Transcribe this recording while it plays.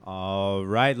All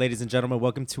right, ladies and gentlemen,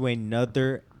 welcome to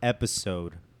another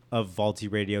episode of Vaulty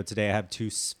Radio. Today I have two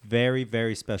very,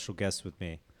 very special guests with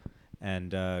me.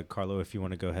 And Carlo, if you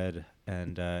want to go ahead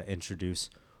and introduce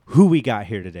who we got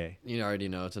here today. You already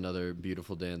know it's another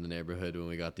beautiful day in the neighborhood when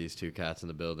we got these two cats in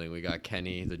the building. We got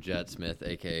Kenny, the Jet Smith,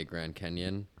 a.k.a. Grand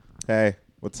Kenyon. Hey,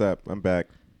 what's up? I'm back.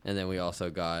 And then we also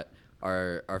got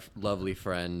our lovely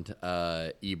friend,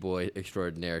 E-Boy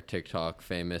Extraordinaire, TikTok,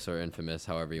 famous or infamous,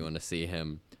 however you want to see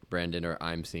him, Brandon, or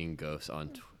I'm Seeing Ghosts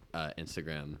on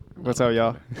Instagram. What's up,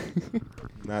 y'all?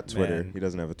 Not Twitter. Man. He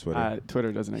doesn't have a Twitter.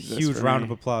 Twitter doesn't exist. Huge for round me.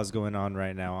 of applause going on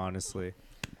right now, honestly.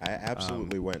 I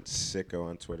absolutely went sicko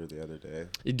on Twitter the other day.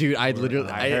 Dude, I was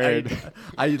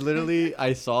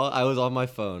on my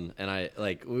phone and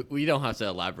we don't have to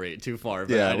elaborate too far,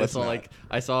 but Yeah,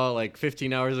 I saw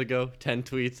 15 hours ago 10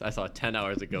 tweets. I saw 10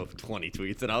 hours ago 20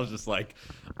 tweets, and I was just like,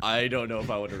 I don't know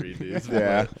if I want to read these.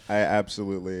 Yeah, I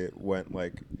absolutely went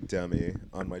like dummy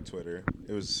on my Twitter.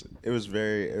 It was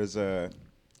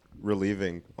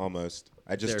relieving almost.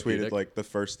 I just Therapeutic. tweeted like the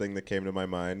first thing that came to my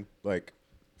mind like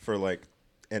for like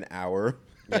an hour.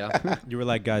 Yeah. You were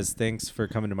like, guys, thanks for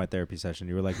coming to my therapy session.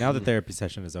 You were like, now the therapy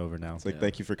session is over now. It's like, Yeah.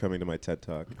 thank you for coming to my TED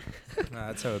Talk.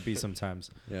 That's how it be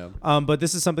sometimes. Yeah. But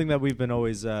this is something that we've been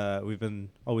always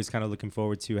kind of looking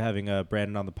forward to, having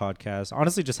Brandon on the podcast.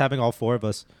 Honestly, just having all four of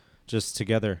us just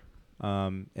together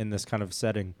in this kind of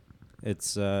setting.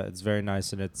 It's very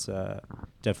nice, and it's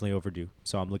definitely overdue.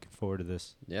 So I'm looking forward to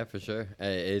this. Yeah, for sure.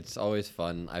 It's always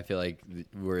fun. I feel like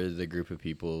we're the group of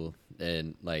people,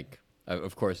 and like,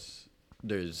 of course,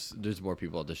 there's more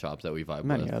people at the shops that we vibe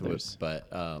Many with. others. But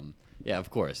yeah, of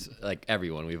course, like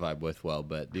everyone we vibe with well.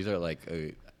 But these are like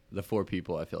the four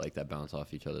people I feel like that bounce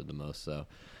off each other the most. So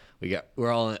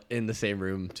we're all in the same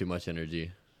room. Too much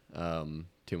energy,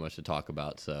 too much to talk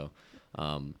about. So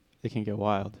It can get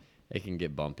wild. it can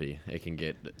get bumpy. It can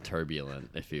get turbulent,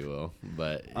 if you will.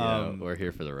 But you know, we're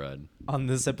here for the ride. On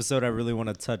this episode, I really want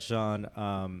to touch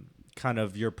on kind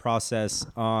of your process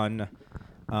on,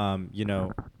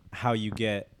 how you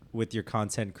get with your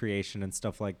content creation and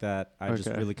stuff like that. I just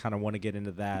Okay. really kind of want to get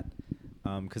into that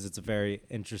because it's a very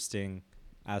interesting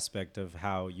aspect of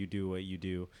how you do what you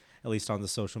do, at least on the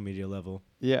social media level.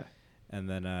 Yeah. And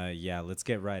then, let's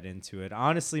get right into it.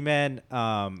 Honestly, man,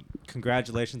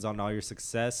 congratulations on all your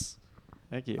success.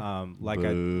 Thank you. Like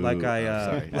Boo. I'm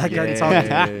sorry.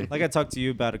 I talked to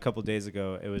you about a couple days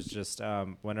ago. It was just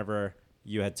whenever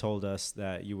you had told us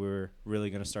that you were really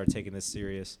going to start taking this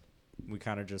serious, we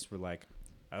kind of just were like,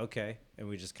 okay, and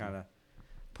we just kind of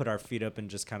put our feet up and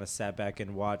just kind of sat back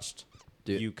and watched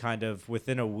you kind of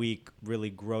within a week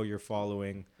really grow your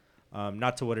following,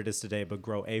 not to what it is today, but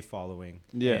grow a following.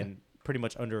 Yeah. In pretty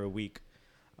much under a week.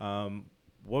 What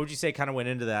would you say kind of went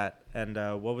into that, and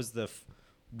what was the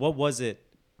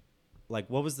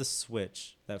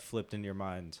switch that flipped in your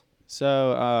mind?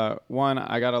 So one,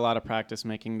 I got a lot of practice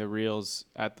making the reels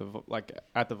at the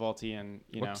Vaulty, and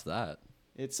What's that?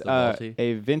 it's The Vaulty?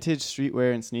 a vintage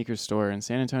streetwear and sneaker store in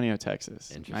San Antonio,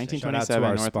 Texas. Interesting. Shout out to 1927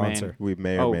 our North sponsor. Main. We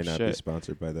may or Oh, may not be shit.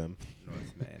 sponsored by them.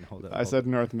 Man, hold up. I said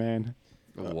North Main.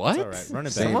 What? It's all right. Run it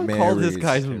back. Saint Someone called this Mary's.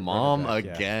 guy's Run it mom back,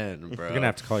 yeah. again, bro. You're gonna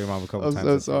have to call your mom a couple I'm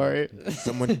times. so I think. sorry.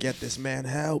 Someone get this man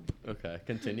help. Okay,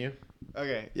 continue.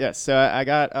 Okay. Yes. So I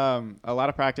got a lot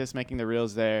of practice making the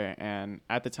reels there, and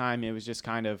at the time it was just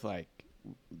kind of like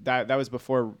that was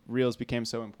before reels became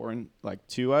so important like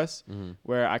to us,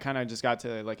 where I kind of just got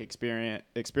to like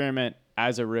experiment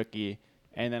as a rookie,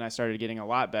 and then I started getting a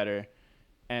lot better,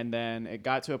 and then it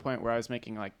got to a point where I was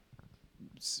making like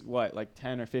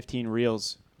 10 or 15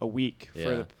 reels a week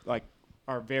Yeah. for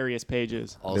our various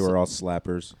pages. They were all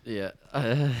slappers. Yeah.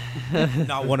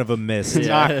 Not one of them missed.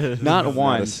 Yeah. Not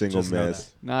one. Not a single Just know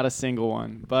miss. Not a single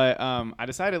one. But I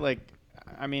decided,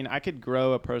 I could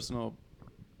grow a personal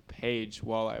page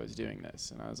while I was doing this.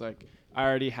 And I was like, I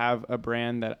already have a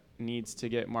brand that needs to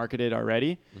get marketed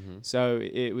already. So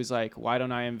it was like, why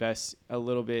don't I invest a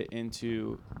little bit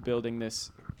into building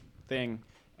this thing?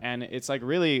 And it's like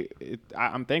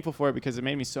I'm thankful for it because it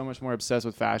made me so much more obsessed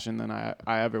with fashion than I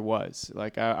ever was.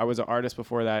 Like I was an artist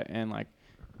before that, and like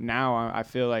now I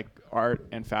feel like art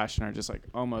and fashion are just like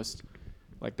almost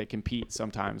like they compete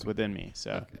sometimes within me.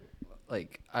 So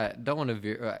Like, I don't want to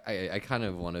veer. I kind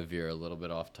of want to veer a little bit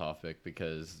off topic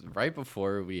because right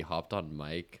before we hopped on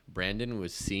mic, Brandon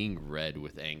was seeing red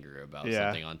with anger about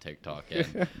something on TikTok,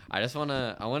 and I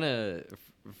want to,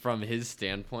 from his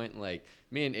standpoint, like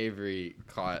me and Avery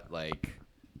caught like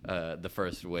the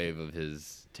first wave of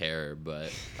his terror,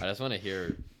 but I just want to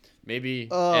hear maybe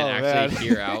and actually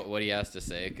hear out what he has to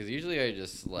say because usually I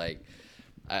just like.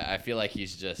 I feel like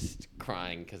he's just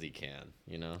crying because he can,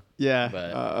 you know. Yeah,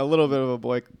 But a little bit of a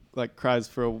boy like cries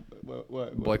for a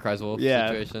what boy cries wolf yeah,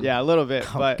 situation. Yeah, a little bit.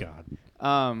 Oh but God.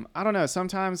 I don't know.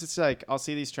 Sometimes it's like I'll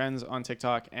see these trends on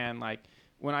TikTok, and like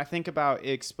when I think about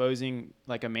exposing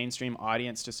like a mainstream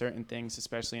audience to certain things,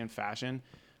 especially in fashion,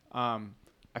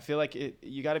 I feel like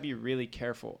you got to be really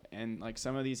careful. And like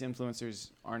some of these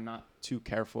influencers are not too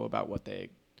careful about what they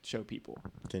show people.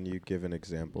 Can you give an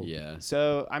example? Yeah.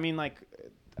 So I mean, like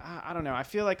I don't know. I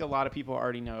feel like a lot of people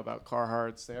already know about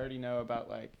Carhartts. They already know about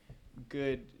like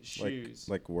good shoes.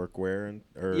 Like workwear and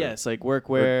or yes, like or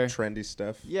workwear. trendy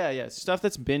stuff. Yeah, stuff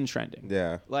that's been trending.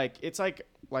 Yeah. Like it's like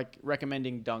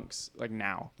recommending Dunks like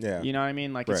now. Yeah. You know what I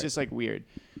mean? Like it's Right. just like weird.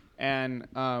 And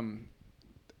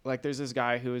like there's this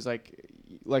guy who was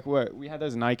like what we had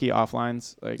those Nike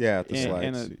offlines like Yeah, the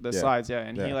in slides. the Yeah. slides, yeah,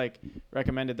 and he Yeah. like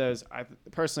recommended those.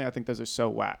 Personally I think those are so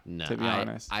whack, No, to be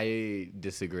honest. I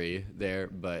disagree there,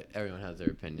 but everyone has their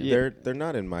opinion. Yeah. They're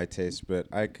not in my taste, but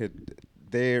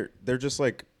they're just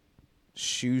like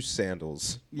shoe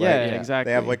sandals. Yeah, Like, exactly.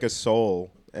 They have like a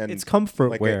sole and It's comfort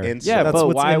like a wear. insole. Yeah, That's but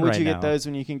what's why in would right you get now. those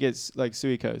when you can get like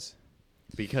Suicos?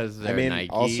 Because they're mean, Nike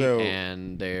also-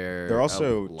 and they're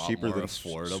also a lot cheaper more than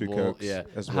affordable. Suikokes Yeah,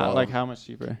 as How, well. like how much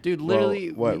cheaper? dude, Well,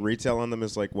 literally, what retail on them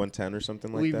is like 110 or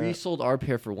something like we that. resold our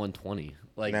pair for 120.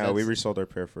 Like no, we that's- resold our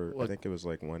pair for I what, think it was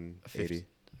like 180.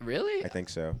 Really? I think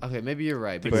so. Okay, maybe you're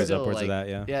right. I think But it was still, upwards like, of that,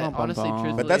 yeah. Yeah, Bum, bum, honestly, bum.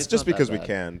 truthfully, But that's it's just not that because we bad.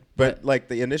 can. But like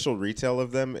the initial retail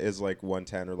of them is like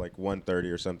 110 or like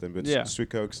 130 or something. But Yeah.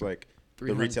 Suikokes like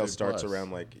the retail 300 starts plus.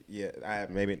 around like maybe I not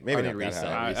mean, that resale.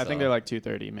 high. I think they're like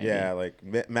 230 maybe. Yeah, like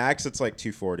max it's like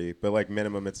 240, but like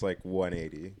minimum it's like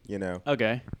 180. You know.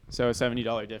 Okay, so a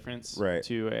 $70 difference Right.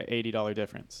 to a $80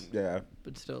 difference. Yeah.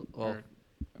 But still, well, Or-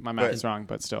 My math But- is wrong,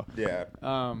 but still. Yeah.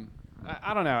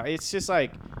 I don't know. It's just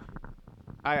like,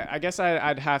 I guess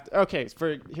I'd have to. Okay,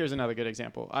 here's another good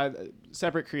example.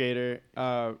 Separate creator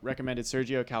recommended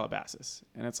Sergio Calabasas,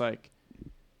 and it's like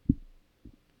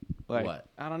what?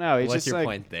 I don't know. It's What's just your like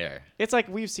point there? it's like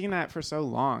we've seen that for so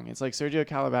long. It's like Sergio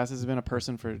Calabasas has been a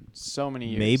person for so many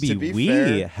years. Maybe To be we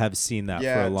fair- have seen that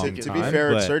yeah. for a long to time. be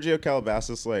fair, but Sergio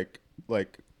Calabasas like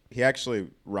he actually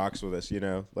rocks with us. You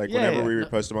know, like Yeah, whenever yeah. we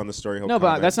repost him on the story, he'll No, but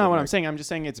comment that's not and, what like, I'm saying. I'm just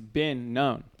saying it's been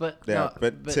known. But Yeah, no,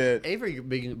 but but to- Avery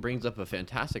brings up a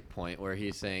fantastic point where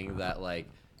he's saying that like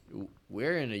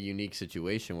we're in a unique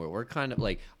situation where we're kind of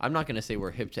like I'm not gonna say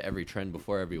we're hip to every trend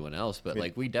before everyone else, but I mean,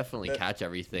 like we definitely that- catch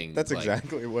everything. That's like,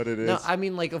 exactly what it is. No, I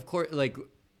mean like of course like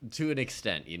to an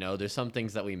extent, you know, there's some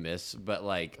things that we miss, but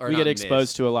like or We not get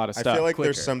exposed to a lot of I stuff. feel like quicker.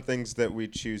 there's some things that we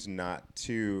choose not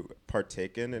to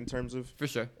partake in terms of for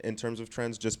sure.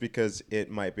 trends, just because it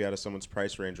might be out of someone's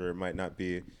price range or it might not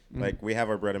be. Like we have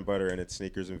our bread and butter and it's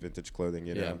sneakers and vintage clothing.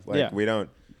 You know, Yeah. like Yeah. we don't.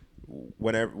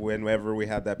 Whenever we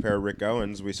had that pair of Rick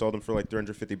Owens, we sold them for like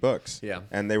 $350. Yeah.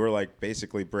 and they were like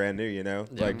basically brand new. You know,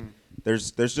 Yeah. like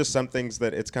there's just some things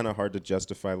that it's kind of hard to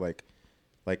justify like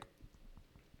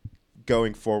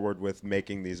going forward with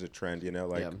making these a trend. You know,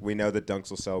 like Yeah. we know that Dunks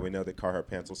will sell, we know that Carhartt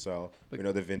pants will sell, we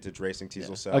know that vintage racing tees Yeah.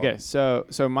 will sell. Okay, so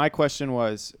my question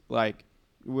was like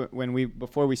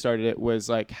before we started it was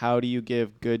like how do you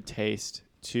give good taste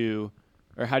to,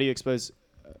 or how do you expose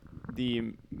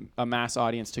a mass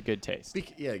audience to good taste?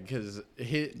 Yeah, because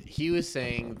he was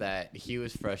saying that he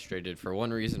was frustrated for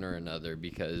one reason or another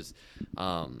because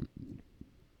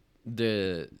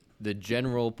the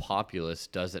general populace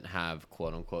doesn't have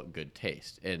quote unquote good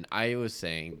taste, and I was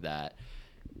saying that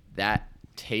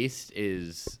taste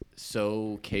is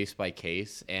so case by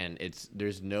case, and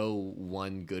there's no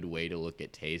one good way to look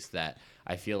at taste that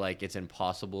I feel like it's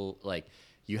impossible. Like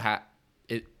you have.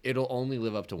 It'll only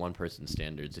live up to one person's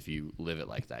standards if you live it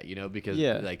like that, you know, because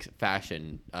Yeah. like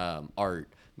fashion, art,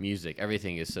 music,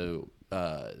 everything is so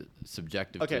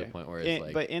subjective to the point where it's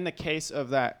like. But in the case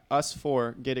of that, us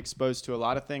four get exposed to a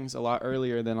lot of things a lot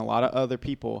earlier than a lot of other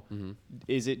people. Mm-hmm.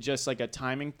 Is it just like a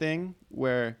timing thing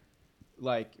where,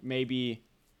 like maybe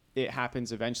it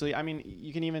happens eventually? I mean,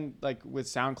 you can even like with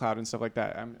SoundCloud and stuff like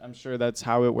that. I'm sure that's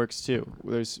how it works too.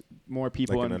 There's more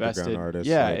people Like an invested. underground artist,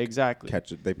 yeah, like, exactly.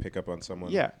 catch it, they pick up on someone.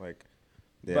 Yeah. Like,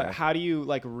 yeah. But how do you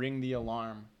like ring the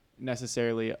alarm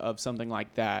necessarily of something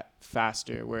like that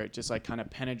faster, where it just like kind of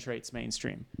penetrates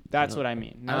mainstream? That's what I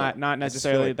mean. Not I just feel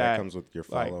necessarily like that comes with your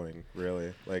like- following,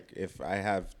 really. Like if I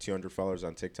have 200 followers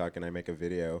on TikTok and I make a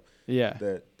video, Yeah.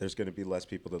 that there's going to be less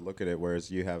people that look at it. Whereas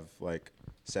you have like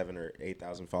 7,000 or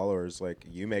 8,000 followers, like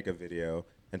you make a video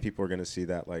and people are going to see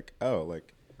that like, oh,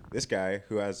 like this guy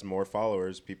who has more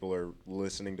followers, people are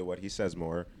listening to what he says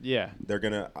more. Yeah. They're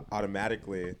going to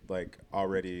automatically like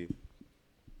already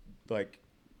like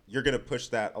you're gonna push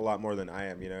that a lot more than I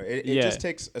am. You know, it Yeah. just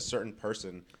takes a certain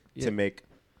person Yeah. to make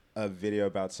a video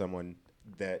about someone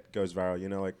that goes viral. You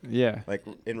know, Yeah. like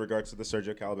in regards to the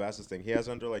Sergio Calabasas thing, he has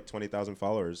under like 20,000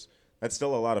 followers. That's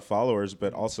still a lot of followers,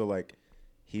 but also like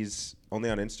he's only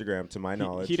on Instagram to my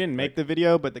knowledge. He didn't make like, the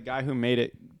video, but the guy who made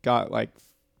it got like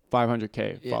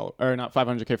 500K Yeah. follow or not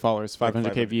 500K followers,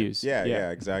 500K 500K views.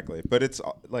 Yeah, exactly. But it's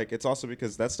like it's also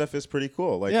because that stuff is pretty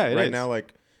cool. Like Yeah, it right is. now,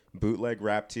 like bootleg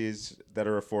rap tees that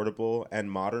are affordable and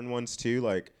modern ones too,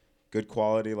 like good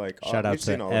quality. Like Shout out we've to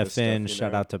seen all of this FN, stuff, you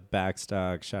shout know? out to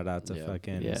Backstock, shout out to Yeah.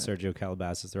 fucking Yeah. Sergio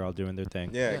Calabasas. They're all doing their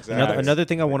thing. Yeah, exactly. Another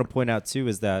thing I want to point out too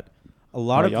is that a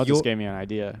lot Y'all of just gave me an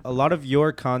idea. a lot of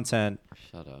your content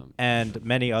Shut up. and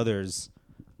many others,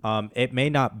 it may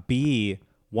not be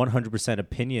 100%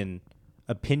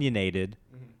 opinionated,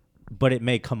 but it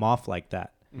may come off like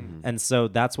that. And so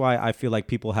that's why I feel like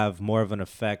people have more of an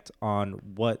effect on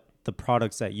what the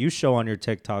products that you show on your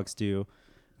TikToks do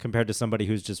compared to somebody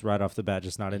who's just right off the bat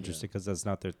just not interested because that's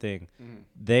not their thing.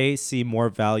 They see more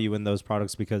value in those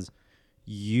products because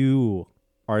you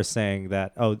are saying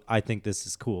that, oh, I think this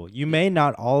is cool. You may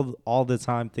not all the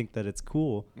time think that it's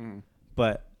cool,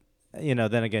 but you know,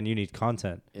 then again, you need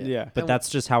content. Yeah. But And that's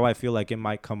just how I feel like it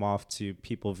might come off to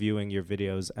people viewing your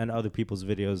videos and other people's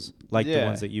videos, like the Yeah.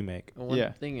 ones that you make. One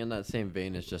Yeah. thing in that same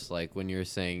vein is just like when you're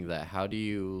saying that, how do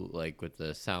you like with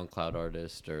the SoundCloud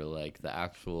artist or like the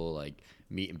actual like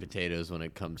meat and potatoes when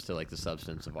it comes to like the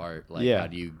substance of art? Like, Yeah. how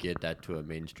do you get that to a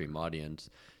mainstream audience?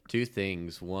 Two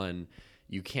things. One,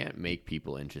 you can't make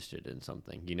people interested in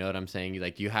something. You know what I'm saying?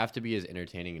 Like, you have to be as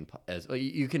entertaining and as well,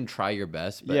 you can try your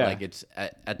best, but Yeah. like it's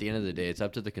at the end of the day, it's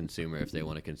up to the consumer if they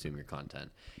want to consume your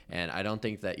content. And I don't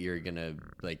think that you're gonna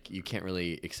like you can't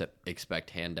really expect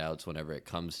handouts whenever it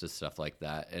comes to stuff like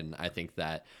that. And I think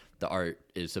that the art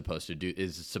is supposed to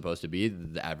be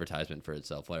the advertisement for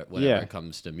itself. Whenever Yeah. it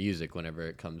comes to music, whenever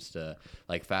it comes to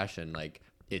like fashion, like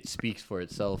it speaks for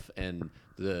itself, and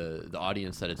the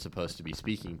audience that it's supposed to be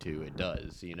speaking to, it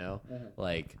does, you know?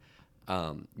 Like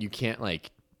you can't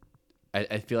like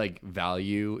I feel like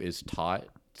value is taught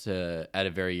to at a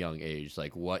very young age,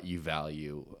 like what you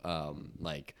value,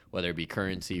 like whether it be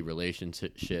currency,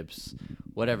 relationships,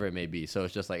 whatever it may be. So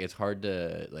it's just like it's hard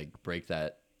to like break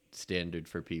that standard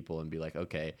for people and be like,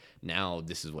 okay, now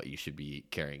this is what you should be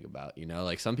caring about, you know?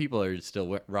 Like some people are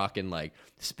still rocking like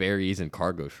Sperry's and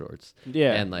cargo shorts,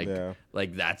 Yeah. and like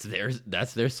that's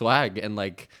their swag, and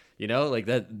like, you know, like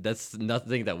that's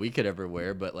nothing that we could ever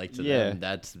wear, but like to Yeah. them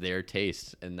that's their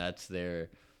taste and that's their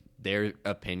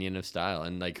opinion of style.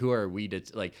 And like who are we to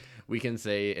like, we can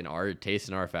say in our taste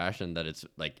in our fashion that it's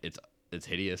like it's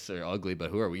hideous or ugly,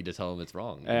 but who are we to tell them it's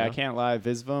wrong? Hey, I can't lie.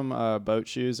 Visvum boat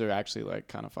shoes are actually like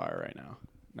kind of fire right now.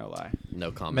 No lie.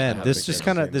 No comment. I Man, haven't this been just able to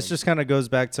kind of say this them. just goes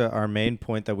back to our main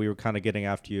point that we were kind of getting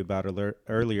after you about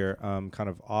earlier, kind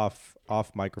of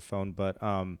off microphone. But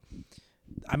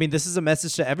I mean, this is a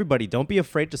message to everybody. Don't be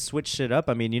afraid to switch shit up.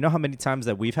 I mean, you know how many times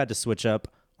that we've had to switch up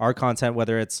our content,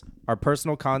 whether it's our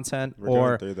personal content We're going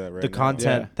or through that right the now.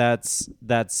 content Yeah. that's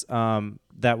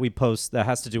that we post that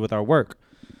has to do with our work.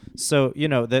 So you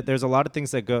know, there's a lot of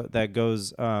things that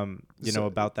goes you know,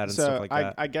 about that and stuff like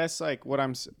that. I guess like what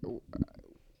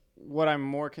I'm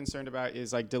more concerned about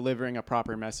is like delivering a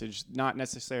proper message, not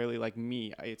necessarily like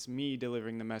me. It's me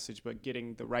delivering the message, but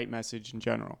getting the right message in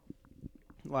general.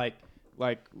 Like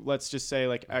let's just say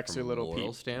like extra From a little moral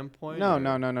peep. standpoint. No.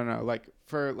 or- Like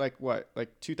for like what?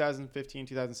 Like 2015,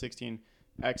 2016,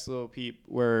 X Little Peep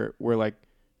were like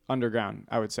underground,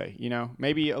 I would say, you know?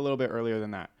 Maybe a little bit earlier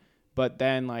than that. But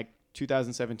then like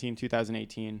 2017,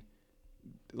 2018,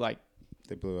 like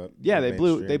They blew up. yeah, they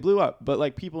Mainstream. blew up, but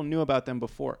like people knew about them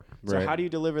before. So Right. how do you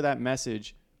deliver that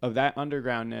message of that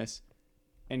undergroundness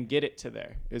and get it to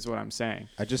there is what I'm saying.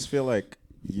 I just feel like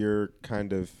you're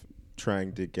kind of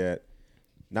trying to get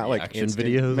not like Reaction instant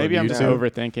videos. Maybe I'm just No.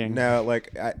 overthinking. No,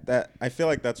 like I feel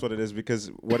like that's what it is, because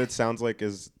what it sounds like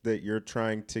is that you're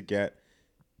trying to get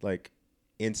like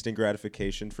instant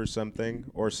gratification for something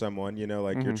or someone, you know,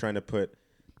 like you're trying to put,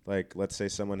 like, let's say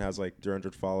someone has like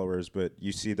 300 followers, but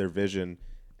you see their vision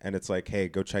and it's like, hey,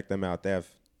 go check them out. They have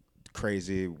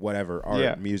crazy whatever art,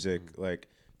 Yeah. music, like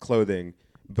clothing,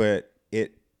 but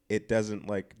it doesn't,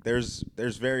 like, there's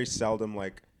very seldom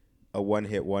like a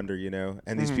one-hit wonder, you know,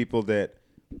 and these people that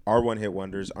are one-hit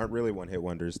wonders aren't really one-hit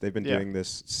wonders. They've been Yeah. doing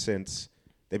this since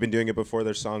they've been doing it before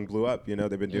their song blew up, you know.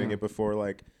 They've been doing Yeah. it before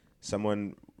like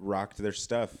someone rocked their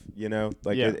stuff, you know.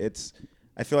 Like Yeah. it's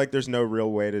I feel like there's no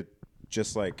real way to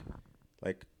just like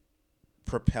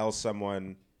propel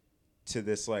someone to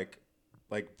this like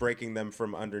like breaking them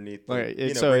from underneath, Like,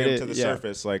 bring them to the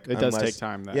surface. Like it does take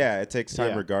time, though. Yeah, it takes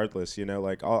time Yeah. regardless.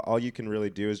 Like all you can really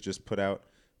do is just put out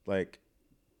like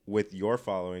with your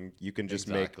following, you can just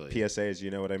Exactly. make PSAs.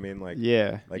 You know what I mean? Like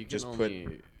Yeah. like You can just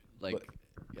only,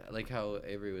 like how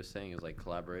Avery was saying, is like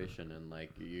collaboration, and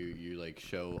like you like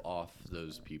show off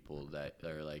those people that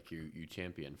are like you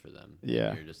champion for them. Yeah.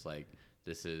 And you're just like,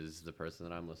 this is the person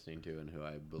that I'm listening to and who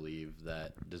I believe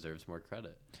that deserves more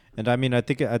credit. And I mean, I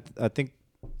think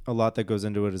a lot that goes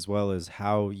into it as well is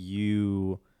how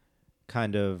you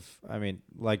kind of, I mean,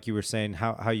 like you were saying,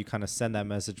 how you kind of send that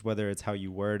message, whether it's how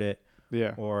you word it,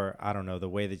 Yeah. or I don't know, the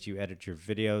way that you edit your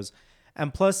videos.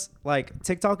 And plus, like,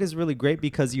 TikTok is really great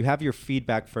because you have your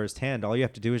feedback firsthand. All you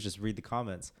have to do is just read the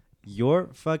comments. Your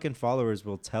fucking followers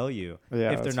will tell you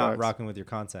Yeah, if they're that's not facts. rocking with your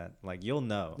content. Like, you'll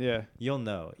know. Yeah. You'll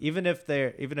know. Even if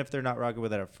they're not rocking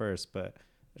with it at first, but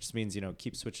it just means,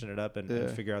 keep switching it up and Yeah.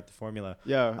 figure out the formula.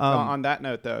 Yeah. Um, On that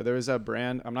note, though, there was a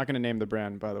brand. I'm not going to name the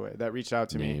brand, by the way, that reached out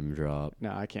to me. Name drop.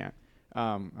 No, I can't.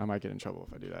 I might get in trouble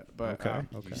if I do that. But Okay.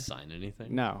 Did you sign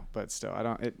anything? no, but still, I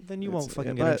don't. Then you it's- won't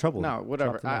fucking it- get in but trouble. No,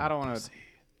 whatever. Drop the I name. don't want to.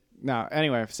 No.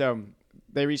 Anyway, so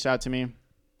they reached out to me.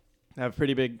 They have a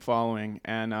pretty big following,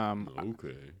 and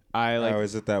Okay. I like.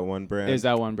 is it that one brand? Is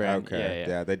that one brand? Okay.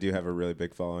 Yeah. They do have a really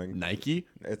big following. Nike?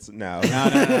 It's no.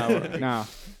 No.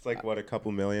 It's like what, a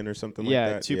couple million or something like Yeah,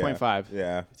 that. 2.5.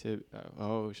 Yeah.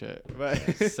 Oh shit. But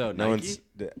So No Nike?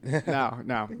 one's.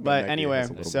 no. But Nike anyway, has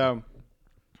a little so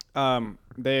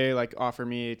they like offer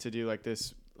me to do like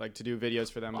this, like to do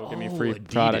videos for them. They'll give me free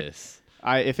product. Adidas.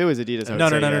 If it was Adidas, I would No,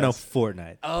 say no, yes.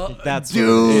 Fortnite. Oh, That's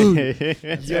dude.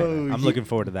 Yo, I'm looking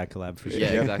forward to that collab for sure.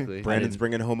 Yeah, Yep. exactly. Brandon's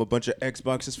bringing home a bunch of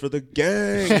Xboxes for the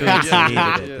gang. Streets Yeah. needed it.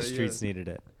 Yeah, The yeah. streets needed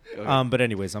it. Okay. But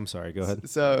anyways, I'm sorry. Go ahead.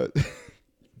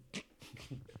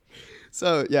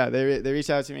 So yeah, they reached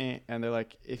out to me and they're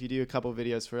like, if you do a couple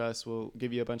videos for us, we'll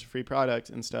give you a bunch of free product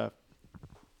and stuff.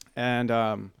 And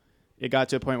it got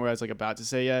to a point where I was like about to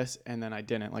say yes, and then I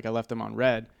didn't. Like I left them on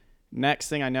red. Next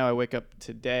thing I know, I wake up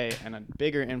today and a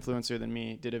bigger influencer than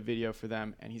me did a video for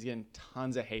them, and he's getting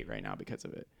tons of hate right now because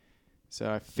of it. So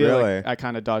I feel Really? like I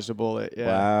kind of dodged a bullet. Yeah.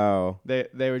 Wow. They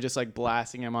were just like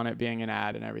blasting him on it being an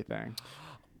ad and everything.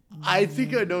 I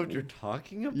think I know what you're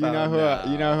talking about.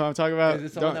 You know who I'm talking about? Is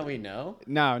it someone Don't- that we know?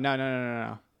 No.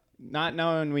 Not no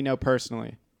one we know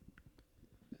personally.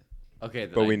 Okay,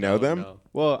 then But I we know don't them? know.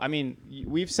 Well, I mean,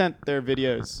 we've sent their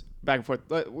videos back and forth.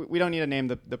 We don't need to name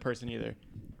the person either.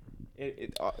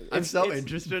 I'm so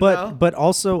interested But now. but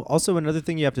also another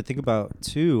thing you have to think about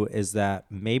too is that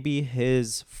maybe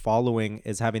his following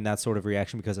is having that sort of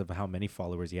reaction because of how many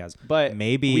followers he has. But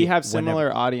maybe we have whenever-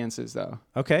 similar audiences, though.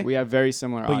 Okay. We have very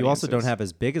similar But audiences. you also don't have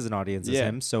as big as an audience as Yeah.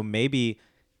 him, so maybe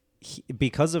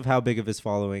because of how big of his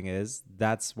following is,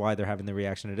 that's why they're having the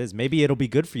reaction it is. Maybe it'll be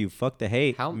good for you. Fuck the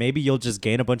hate. How- Maybe you'll just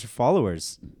gain a bunch of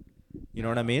followers. You know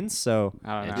what I mean? So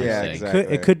I don't know. Interesting. Yeah, It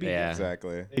exactly. it could be. Yeah.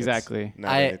 Exactly. It's Exactly.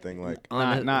 not I- anything like.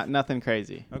 Not nothing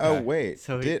crazy. Okay. Oh wait.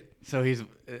 So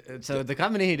the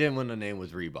company he didn't want to name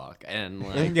was Reebok, and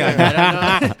like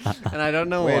Yeah. I don't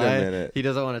know Wait a why minute. he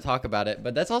doesn't want to talk about it.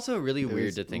 But that's also really It weird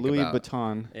was to think Louis about.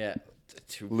 Vuitton. Yeah.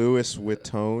 Louis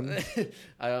Vuitton.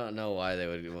 I don't know why they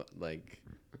would like,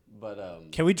 but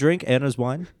Can we drink Anna's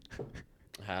wine?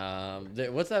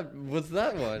 what's that? What's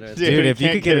that one? Dude, Dude, if you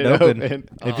can't could get it get it open, open.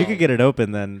 if you Oh. could get it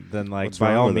open, then like What's by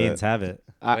wrong all with means it? have it.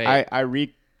 I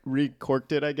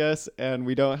recorked it, I guess, and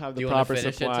we don't have Do the you want to proper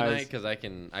finish it tonight? supplies. Because I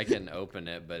can open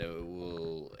it, but it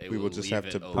will. We will just have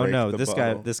to open. Oh break no, the this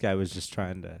bottle. guy was just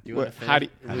trying to. Do you want What, to how do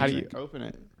finish? how do you Drink. open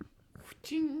it?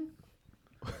 Ching.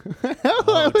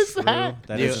 What was true. that?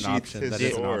 That Do is you- an option. His That is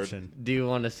an sword. option. Do you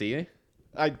want to see?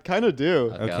 I kind of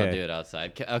do. Okay, Okay. I'll do it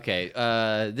outside. Okay,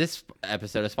 this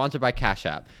episode is sponsored by Cash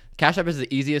App. Cash App is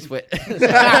the easiest way.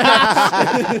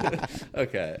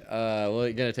 Okay,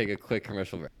 we're gonna take a quick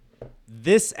commercial break.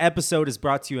 This episode is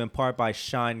brought to you in part by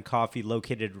Shine Coffee,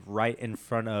 located right in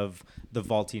front of the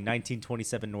Vaulty,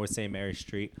 1927 North St. Mary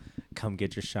Street. Come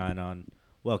get your shine on.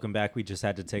 Welcome back. We just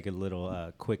had to take a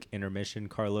little quick intermission.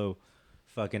 Carlo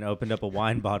fucking opened up a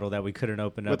wine bottle that we couldn't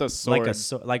open up With a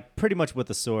sword. like pretty much with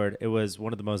a sword. It was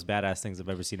one of the most badass things I've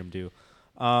ever seen him do.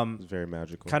 It's very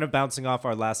magical. Kind of bouncing off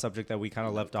our last subject that we kind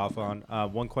of left off on.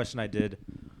 One question I did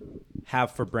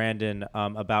have for Brandon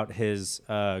about his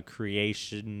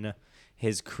creation,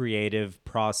 his creative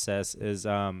process is,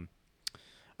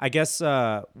 I guess,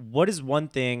 what is one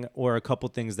thing or a couple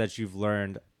things that you've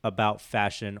learned about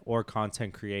fashion or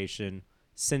content creation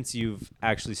since you've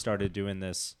actually started doing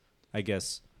this, I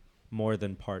guess, more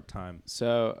than part-time?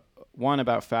 So one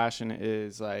about fashion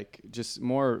is like just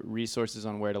more resources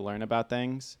on where to learn about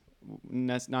things.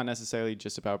 not necessarily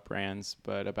just about brands,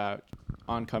 but about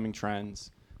oncoming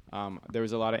trends. There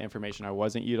was a lot of information I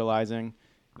wasn't utilizing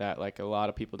that like a lot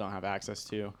of people don't have access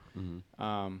to.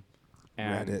 And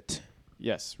Reddit.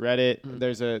 Yes, Reddit.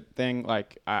 There's a thing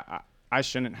like I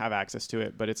shouldn't have access to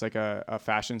it, but it's like a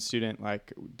fashion student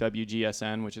like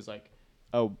WGSN, which is like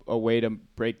a way to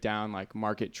break down like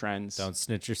market trends. Don't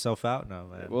snitch yourself out, no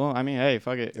man. Well, I mean, hey,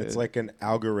 fuck it. It's like an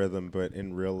algorithm, but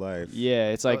in real life. Yeah,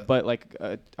 it's like, but like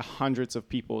hundreds of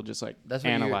people just like That's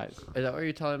what analyze. Is that what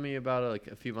you're telling me about like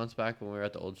a few months back when we were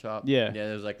at the old shop? Yeah. Yeah,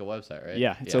 there's like a website, right?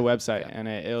 Yeah, it's a website, Yeah. and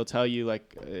it'll tell you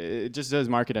like it just does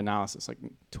market analysis like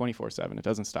 24/7. It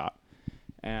doesn't stop,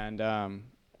 and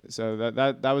so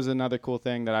that was another cool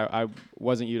thing that I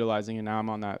wasn't utilizing, and now I'm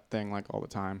on that thing like all the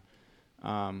time.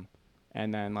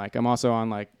 And then like I'm also on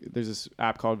like there's this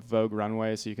app called Vogue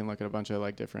Runway, so you can look at a bunch of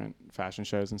like different fashion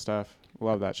shows and stuff.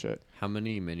 Love that shit. How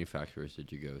many manufacturers did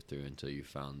you go through until you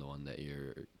found the one that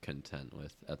you're content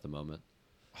with at the moment?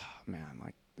 Oh, man,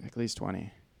 like at least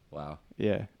 20. Wow.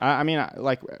 Yeah. I mean,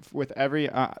 like with every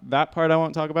that part I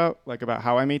won't talk about, like about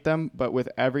how I meet them, but with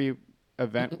every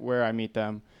event where I meet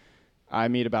them, I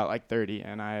meet about like 30,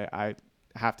 and I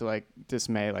have to like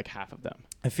dismay like half of them.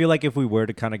 I feel like if we were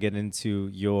to kind of get into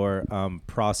your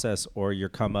process or your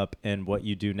come up and what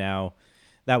you do now,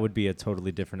 that would be a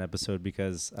totally different episode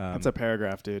because That's a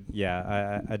paragraph, dude.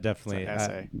 yeah, I definitely It's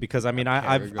an essay. because I mean I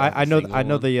paragraph, know a single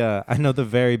I know the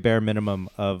very bare minimum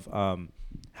of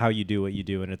how you do what you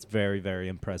do, and it's very, very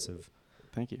impressive,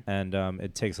 Thank you. and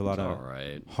it takes a lot All of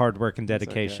right. hard work and okay.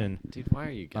 dedication. Dude, why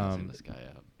are you gassing Um, this guy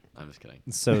up? I'm just kidding.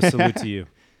 So salute to you.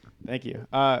 Thank you.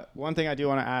 One thing I do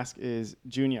want to ask is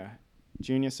Junior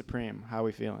Supreme. How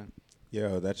we feeling?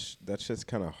 Yo, that's just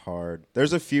kind of hard.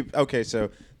 There's a few. Okay, so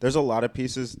there's a lot of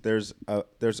pieces. There's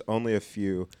only a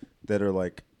few that are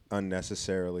like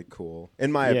unnecessarily cool,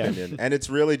 in my Yeah. opinion. And it's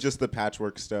really just the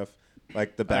patchwork stuff,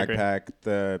 like the I agree. backpack,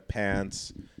 the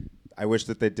pants. I wish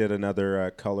that they did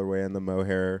another colorway in the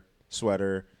mohair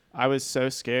sweater. I was so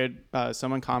scared.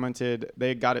 Someone commented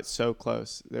they got it so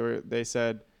close. They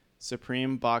said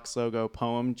Supreme box logo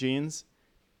poem jeans,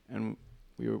 and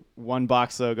we were one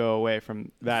box logo away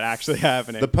from that actually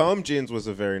happening. The poem jeans was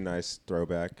a very nice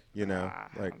throwback. You know, I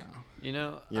like don't know. You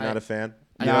know, you're not a fan.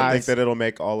 You Nah, don't think it's- that it'll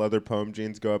make all other poem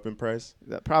jeans go up in price?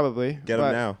 Probably Get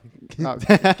them now. now.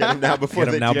 Get them now before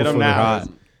Get 'em they now get before them they're now. hot.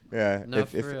 Yeah, No, if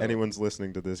for real. anyone's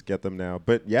listening to this, get them now.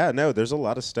 But yeah, no, there's a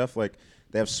lot of stuff. Like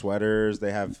they have sweaters,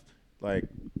 they have like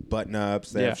button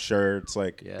ups, they Yeah. have shirts,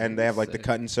 like, Yeah, and they have like the sick.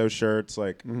 cut and sew shirts.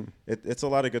 Like, Mhm. it's a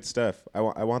lot of good stuff. I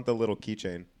want the little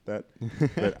keychain. But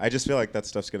I just feel like that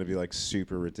stuff's gonna be like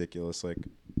super ridiculous, like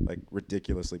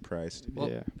ridiculously priced. Well,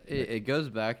 Yeah. it goes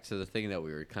back to the thing that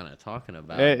we were kind of talking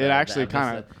about. It the actually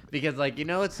kinda- episode. Because like you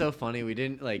know it's so funny we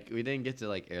didn't get to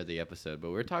like air the episode, but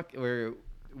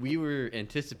we were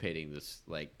anticipating this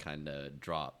like kind of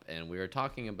drop, and we were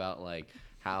talking about like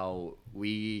how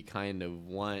we kind of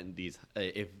want these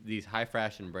if these high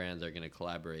fashion brands are going to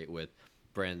collaborate with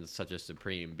brands such as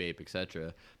Supreme, Bape,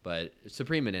 etc. But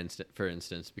Supreme for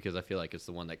instance, because I feel like it's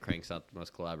the one that cranks out the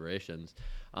most collaborations.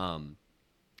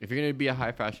 If you're gonna be a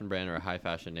high fashion brand or a high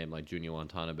fashion name like Junior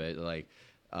Watanabe, like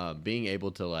being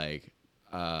able to like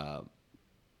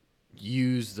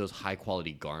use those high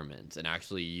quality garments and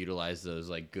actually utilize those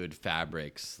like good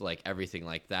fabrics, like everything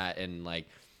like that, and like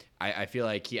I feel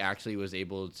like he actually was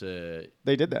able to.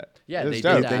 They did that. Yeah, It was they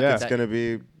dope. did I think that. it's gonna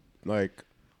be like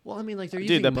Well, I mean, like they're Dude,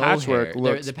 using the patchwork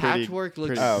mohair. looks The pretty- patchwork looks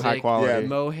pretty sick. high quality. Yeah.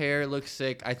 Mohair looks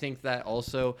sick. I think that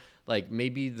also like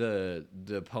maybe the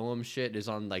poem shit is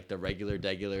on like the regular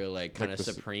like kind of the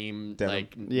Supreme denim.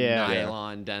 like Yeah.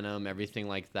 nylon denim, everything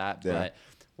like that. Yeah. But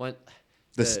when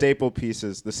the staple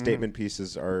pieces, the statement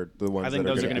pieces are the ones I think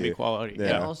that those are going to be quality.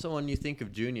 Yeah. And also when you think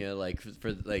of Junior, like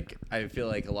for like I feel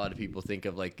like a lot of people think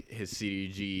of like his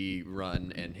CDG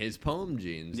run and his poem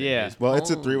jeans. and Yeah. his Well, it's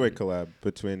a poem- three-way collab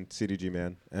between CDG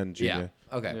Man and Yeah. Junior.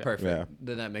 Okay, Yeah. perfect. Yeah.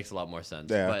 Then that makes a lot more sense.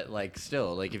 Yeah. But like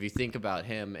still, like if you think about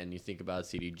him and you think about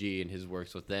CDG and his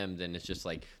works with them, then it's just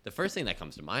like the first thing that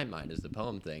comes to my mind is the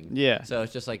poem thing. Yeah. So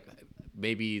it's just like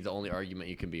maybe the only argument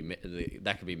you can be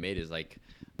that could be made is like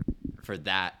for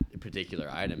that particular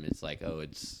item, it's like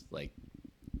it's like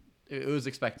it was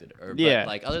expected. Or Yeah. But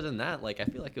like other than that, like I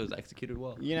feel like it was executed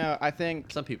well. You know, I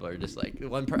think Some people are just like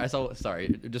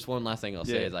just one last thing I'll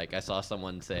say Yeah. is like I saw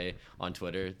someone say on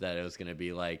Twitter that it was gonna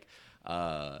be like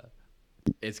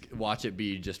watch it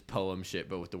be just poem shit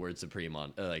but with the word Supreme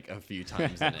on like a few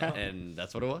times in it, and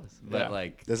that's what it was. But Yeah.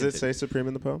 like Does it say Supreme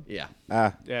in the poem? Yeah.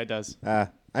 Ah, yeah, it does.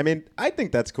 I mean, I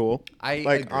think that's cool. I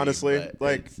like agree, honestly, but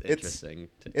like it's interesting.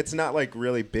 it's not like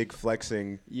really big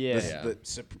flexing. Yeah.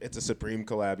 It's a Supreme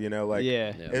collab, you know. Like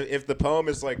Yeah. if the poem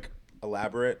is like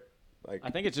elaborate, like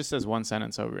I think it just says one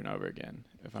sentence over and over again.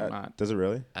 If I'm not, does it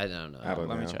really? I don't know. I don't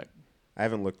let me know. check. I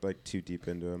haven't looked like too deep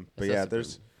into them, but That's yeah, Supreme.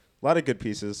 there's a lot of good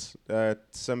pieces.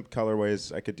 Some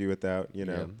colorways I could do without, you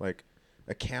know, Yeah. like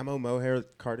a camo mohair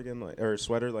cardigan or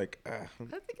sweater. Like, I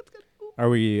think it's good. Are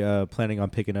we planning on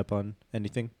picking up on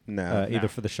anything? nah, Either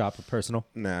for the shop or personal?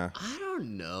 nah. I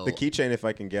don't know. The keychain, if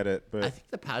I can get it, but I think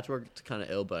the patchwork's kind of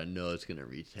ill, but I know it's gonna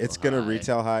retail. it's gonna high.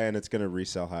 retail high and it's gonna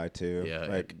resell high too. Yeah,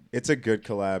 like it's a good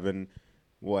collab, and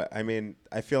I mean,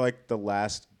 I feel like the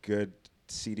last good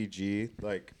CDG,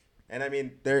 like, and I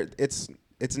mean, it's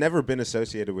never been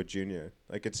associated with Junya.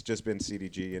 Like it's just been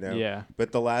CDG, you know. Yeah.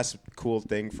 But the last cool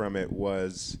thing from it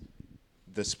was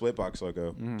the split box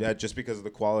logo, just because of the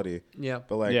quality. Yeah.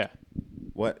 But like, Yeah.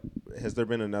 what has there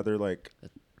been another like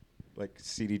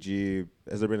CDG?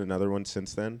 Has there been another one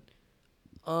since then?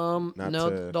 No.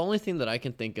 to- The only thing that I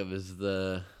can think of is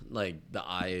the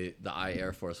I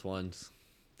Air Force Ones.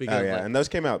 Oh yeah, and those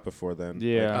came out before then.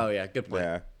 Yeah. Oh yeah, good point.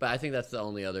 Yeah. But I think that's the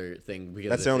only other thing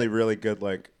because That's the only really good,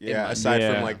 like, yeah, my- aside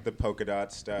Yeah. from like the polka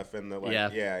dot stuff and the like, Yeah.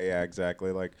 yeah,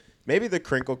 exactly. Like maybe the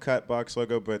crinkle cut box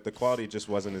logo, but the quality just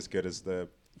wasn't as good as the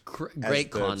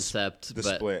great concept. the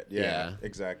but split. Yeah,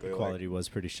 exactly. The like, quality was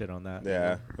pretty shit on that.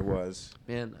 yeah, it was.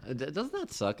 Man, doesn't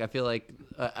that suck? I feel like,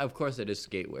 of course, it is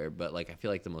skatewear, but like I feel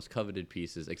like the most coveted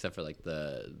pieces, except for like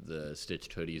the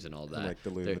stitched hoodies and all that, And, like the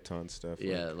Louis they're- Vuitton stuff.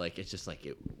 Yeah, like- like it's just like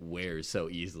it wears so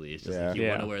easily. It's just Yeah. like you Yeah.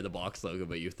 want to wear the box logo,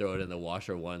 but you throw it in the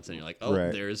washer once, and you're like, oh,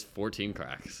 Right. there's 14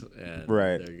 cracks, and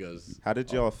Right. there goes. How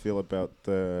did y'all feel about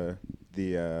the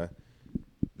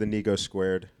Nego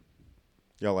squared?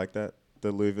 Y'all like that?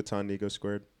 The Louis Vuitton Nego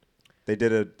squared? They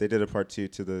did a part 2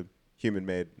 to the Human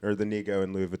Made or the Nego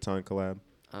and Louis Vuitton collab.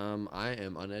 I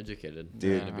am uneducated,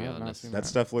 Dude. to be I have not honest. seen That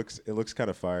stuff looks kind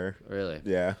of fire. Really,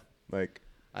 Yeah, like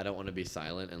I don't want to be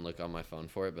silent and look on my phone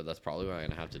for it, but that's probably what I'm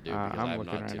gonna have to do I'm because I'm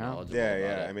looking not right too now. knowledgeable. yeah,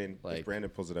 about yeah. it. I mean, if like Brandon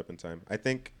pulls it up in time, I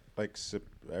think like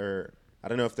or I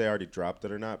don't know if they already dropped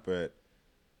it or not, but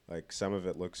like some of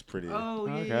it looks pretty. Oh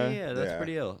yeah, Okay. yeah, that's Yeah.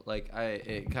 pretty ill. Like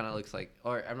it kind of looks like,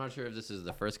 or I'm not sure if this is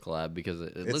the first collab because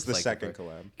it It's looks the like second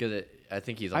collab. Because I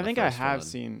think he's on I the think I first have one.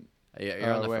 seen. Yeah,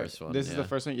 you're on the wait, first one. This is the yeah.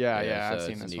 first one. Yeah, I've so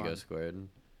seen it's this Nego one. squared.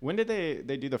 When did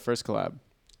they do the first collab?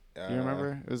 Do you Uh,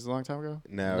 remember? It was a long time ago.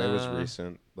 No, it was Nah.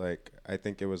 recent. Like I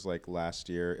think it was like last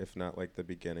year, if not like the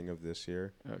beginning of this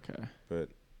year. Okay. But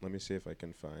let me see if I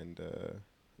can find.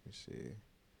 Let me see.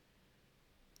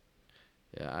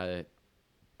 Yeah,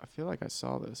 I feel like I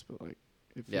saw this, but like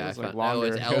it feels yeah. I like found, longer.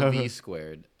 it's LV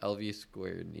squared. LV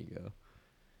squared Nego.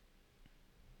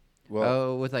 Well,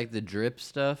 Oh, with like the drip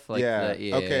stuff. Like yeah. The,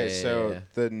 yeah. Okay, yeah, so yeah.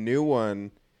 the new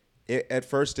one, at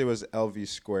first it was LV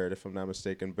squared, if I'm not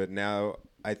mistaken, but now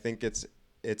I think it's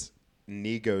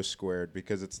Nego squared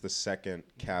because it's the second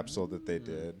capsule that they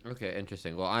did. Okay,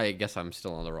 interesting. Well, I guess I'm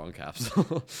still on the wrong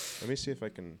capsule, Let me see if I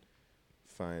can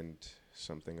find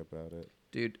something about it.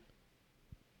 dude.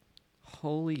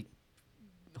 Holy.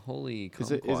 Is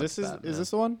this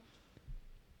the one?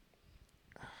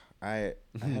 I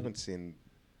haven't seen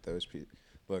those pieces.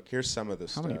 Look, here's some of the How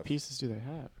stuff. many pieces do they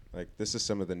have? Like this is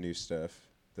some of the new stuff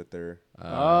that they're.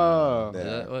 Oh. Is Yeah.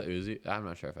 that what Uzi? I'm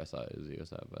not sure if I saw Uzi was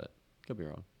that, but could be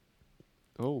wrong.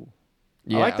 Oh.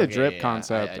 I like the drip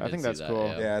concept. I did think see that's that, cool.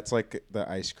 Yeah. Yeah, it's like the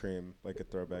ice cream, like a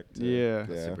throwback to. Yeah.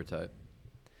 That's super tight.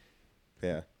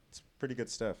 Yeah, it's pretty good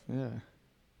stuff. Yeah.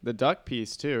 The duck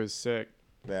piece too is sick.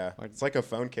 Yeah, Like- it's like a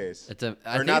phone case. It's a.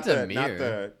 I or think not it's the a mirror. not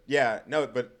the yeah no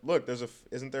but look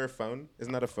isn't there a phone?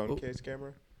 Isn't that a phone Oh. case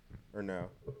camera? Or no?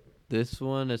 This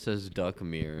one, it says duck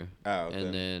mirror. Oh,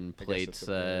 And then I guess plates it's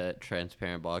a mirror.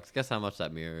 transparent box. Guess how much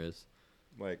that mirror is?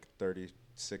 Like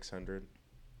 3,600.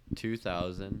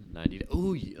 2,090.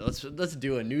 Ooh, let's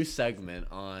do a new segment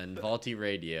on Vaulty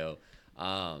Radio.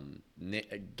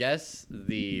 Guess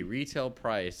the retail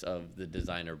price of the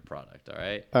designer product. All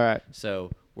right. All right.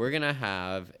 So we're gonna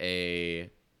have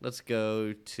let's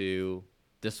go to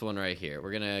this one right here.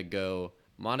 We're gonna go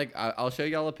I'll show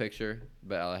y'all a picture,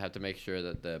 but I'll have to make sure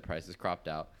that the price is cropped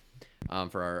out.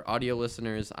 For our audio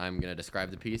listeners, I'm gonna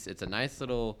describe the piece. It's a nice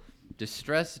little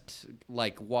distressed,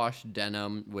 like washed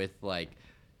denim with like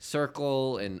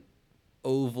circle and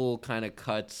oval kind of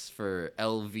cuts for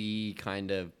LV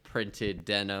kind of printed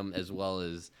denim, as well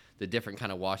as the different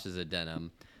kind of washes of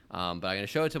denim. But I'm gonna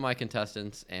show it to my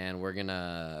contestants, and we're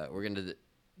gonna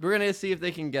see if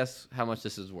they can guess how much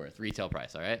this is worth, retail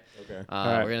price. All right. Okay.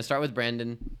 right. We're gonna start with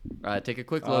Brandon. Take a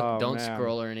quick look. Oh, Don't man.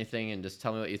 scroll or anything, and just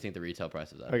tell me what you think the retail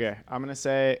price is at. Okay. I'm gonna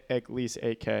say at least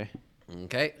 8K.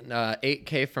 Okay,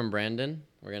 8K from Brandon.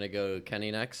 We're gonna go to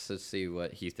Kenny next to see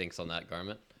what he thinks on that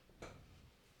garment.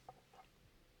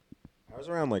 I was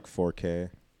around like 4K,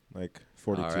 like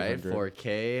 4,200. All right,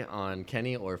 4K on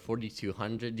Kenny or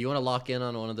 4,200. Do you want to lock in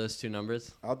on one of those two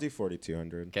numbers? I'll do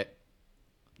 4,200. Okay.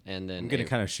 And then I'm gonna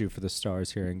kind of shoot for the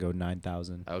stars here and go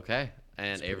 9,000. Okay,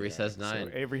 and Avery says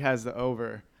 9. So Avery has the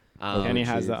over. Um, Kenny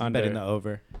has the geez. under. Betting the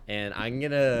over. And I'm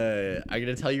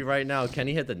gonna tell you right now,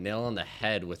 Kenny hit the nail on the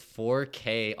head with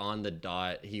 4K on the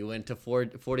dot. He went to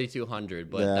 4,200,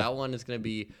 but Yeah. that one is gonna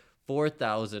be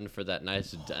 4,000 for that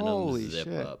nice denim Holy zip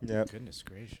shit. up. Yep. Goodness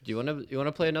gracious. Do you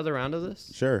wanna play another round of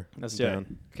this? Sure. Let's I'm do it.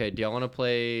 down. Okay. Do y'all want to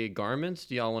play garments?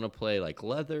 Do y'all want to play like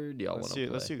leather? Do y'all want to play?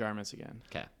 Let's do garments again.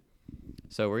 Okay.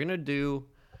 So we're gonna do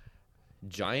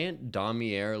giant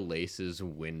damier laces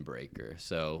windbreaker.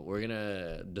 So we're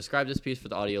gonna describe this piece for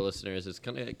the audio listeners. It's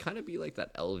gonna kind of be like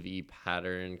that LV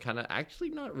pattern. Kind of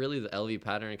actually not really the LV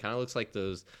pattern. It kind of looks like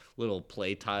those little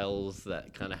play tiles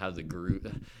that kind of have the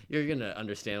groove. You're gonna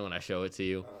understand when I show it to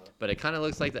you. But it kind of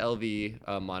looks like the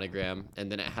LV monogram, and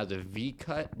then it has a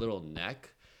V-cut little neck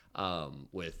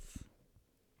with,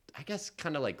 I guess,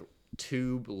 kind of like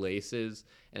tube laces,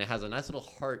 and it has a nice little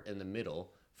heart in the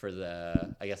middle for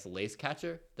the, I guess, lace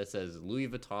catcher that says Louis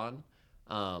Vuitton.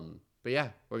 But yeah,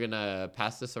 we're gonna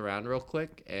pass this around real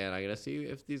quick, and I'm gonna see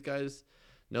if these guys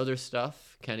know their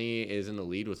stuff. Kenny is in the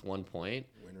lead with 1 point.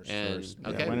 Winners And first.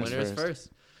 okay, Yeah, winners winners first.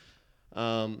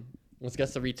 Let's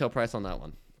guess the retail price on that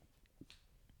one.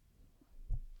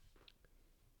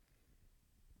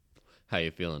 How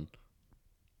you feeling?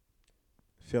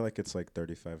 I feel like it's like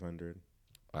 3,500.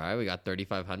 All right, we got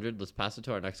 3,500. Let's pass it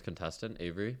to our next contestant,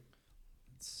 Avery.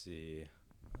 Let's see.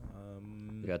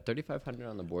 We got 3,500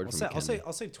 on the board I'll from say, Kenny.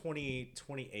 I'll say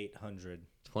 2,800.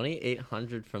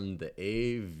 2,800 from the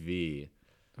AV.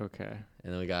 Okay.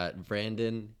 And then we got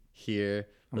Brandon here.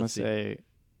 I'm gonna Let's see. say.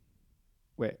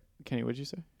 Wait, Kenny, what'd you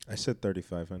say? I said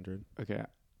 3,500. Okay,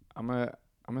 I'm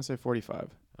gonna say 45.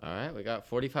 All right, we got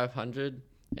 4,500.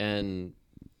 And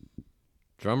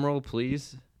drum roll,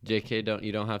 please. JK,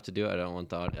 you don't have to do it. I don't want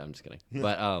the audio. I'm just kidding.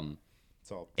 But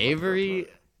It's all Avery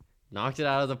knocked it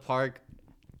out of the park.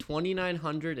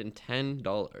 $2,910.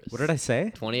 What did I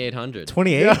say? 2,800.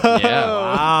 28? Yeah.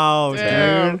 Wow,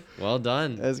 Damn. dude. Well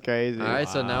done. That's crazy. All right,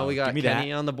 so now we Wow. got Give me Kenny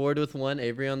that. on the board with 1,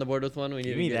 Avery on the board with 1. We need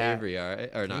Give to me get that. Avery, all right?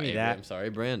 Or not me Avery, that. I'm sorry,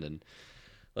 Brandon.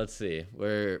 Let's see.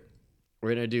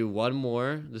 We're gonna do one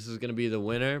more. This is gonna be the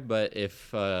winner, but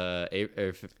if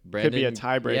Brandon be a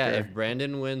tiebreaker. Yeah, if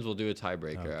Brandon wins, we'll do a Oh,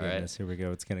 tiebreaker, all right? goodness. Here we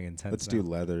go. It's getting intense. Let's now. do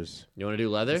leathers. You want to do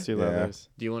leather? Let's do Yeah. leathers.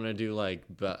 Do you want to do like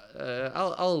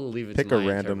I'll leave it Pick to a my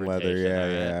random leather. interpretation, Yeah, all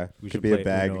right? yeah. We Could should be a play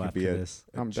bag. Uno It could be after a this.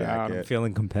 I'm jacket. down. I'm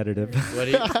feeling competitive. What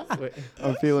do you wait,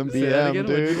 I'm feeling say that again? BM,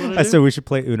 What do you dude. wanna I do? said we should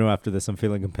play Uno after this. I'm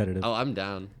feeling competitive. Oh, I'm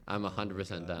down. I'm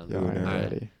 100% down. Yo, I am All right.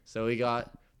 ready. So we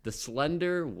got the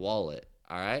Slender wallet.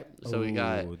 All right. So we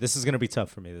got Ooh, this is gonna be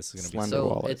tough for me. This is gonna Slender be so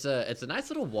wallet. it's a nice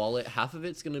little wallet. Half of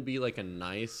it's gonna be like a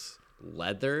nice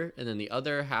leather, and then the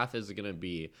other half is gonna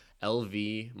be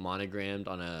LV monogrammed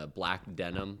on a black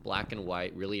denim, black and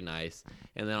white, really nice.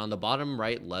 And then on the bottom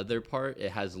right leather part,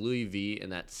 it has Louis V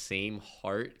and that same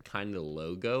heart kind of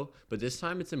logo, but this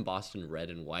time it's in Boston red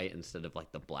and white instead of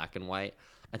like the black and white.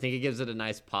 I think it gives it a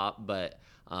nice pop, but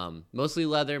mostly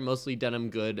leather, mostly denim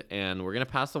good. And we're gonna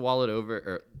pass the wallet over,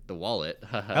 or the wallet.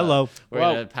 Hello. We're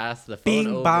Whoa. gonna pass the phone Bing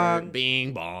over. bong.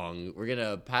 Bing bong. We're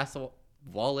gonna pass the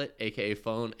wallet, aka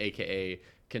phone, aka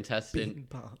contestant,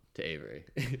 to Avery.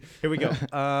 Here we go.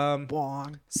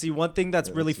 Bong. See, one thing that's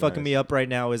Yeah, really that's fucking me nice. up right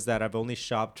now is that I've only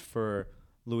shopped for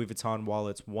Louis Vuitton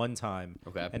wallets one time,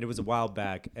 Okay. and it was a while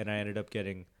back, and I ended up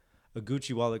getting a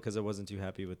Gucci wallet because I wasn't too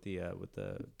happy with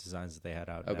the designs that they had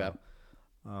out. Okay.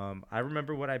 Now. I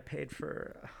remember what I paid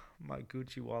for my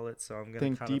Gucci wallet, so I'm gonna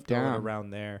Think kind deep of throw it down. around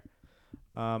there.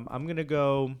 I'm gonna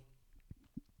go.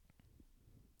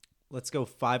 Let's go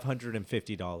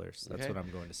 $550. That's Okay. what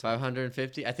I'm going to say.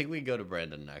 550. I think we go to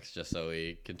Brandon next, just so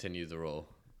we continue the roll.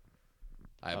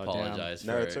 I Oh, apologize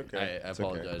damn. for. No, it's okay. I It's okay.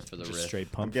 apologize for the Just riff. straight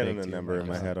I'm pump. getting fake, a dude. number in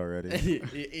my head already.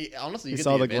 Honestly, you You get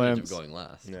saw the the advantage glimpse. of going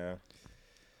last. Yeah.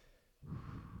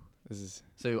 This is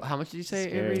So how much did you say,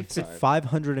 Scary. Avery?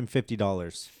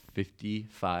 $550.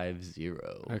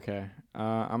 55-0. okay.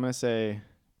 I'm gonna say.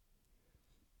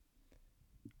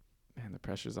 Man, the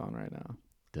pressure's on right now.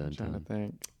 Dun, I'm trying to dun,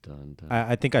 think. dun, dun.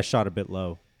 I think I shot a bit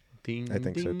low. Ding, I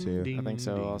think so, ding, too. ding, I think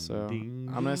so ding, also. ding,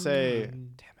 I'm gonna ding, say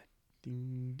ding,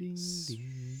 ding, ding, s-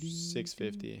 ding, ding,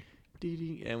 650. ding,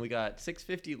 ding. And we got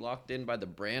 650 locked in by the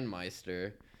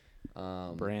Brandmeister.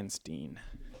 Brandstein.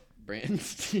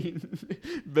 Brandstein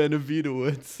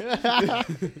Benavidowitz.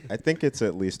 I think it's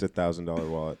at least $1,000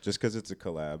 wallet, just because it's a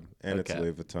collab and it's Okay.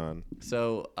 Louis Vuitton.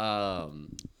 So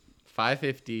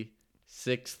 550,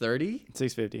 630,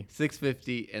 650.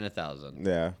 650, and 1,000.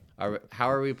 Yeah, How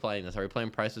are we playing this? Are we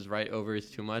playing prices right over is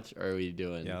too much, or are we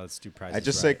doing? Yeah, let's do prices. I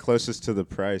just say right. closest to the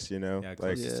price. You know, Yeah, like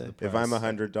closest to the if I'm price.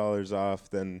 $100 off,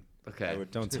 then Okay. I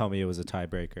would Don't tell me it was a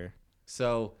tiebreaker.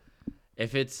 So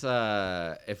if it's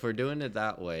if we're doing it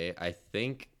that way, I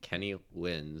think Kenny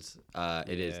wins.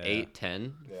 It is Yeah.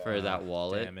 810 for Yeah. that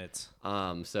wallet. Damn it.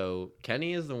 So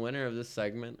Kenny is the winner of this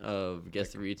segment of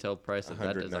guess the retail price of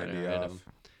that designer 190 item. off.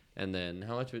 And then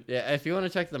how much? Yeah, if you want to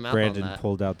check the math Brandon on that.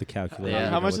 pulled out the calculator. Yeah. You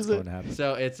How know much what's is it? going to happen.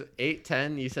 So it's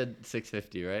 810. You said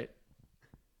 650, right?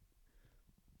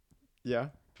 Yeah.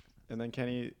 And then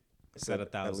Kenny. Said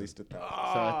At 1,000. least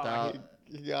 1,000.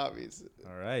 He got me.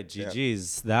 All right, Yeah.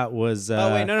 GG's. That was.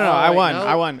 Oh wait, no, no, Oh, I wait, won. no.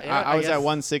 I won. Yeah, I was I at guess-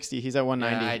 160. He's at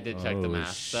 190. Yeah, I did check the Oh,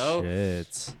 math. So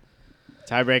shit.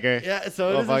 Tiebreaker. yeah, so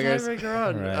it is a Motherfuckers. tiebreaker All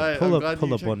on. right, I'm pull glad up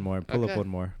you up checked- one more. Pull Okay. up one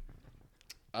more.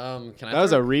 Can I That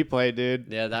was a throw- replay, dude.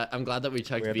 Yeah, that I'm glad that we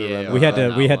checked We had to VAR. run We had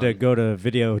to on we that had to one. go to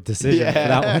video decision for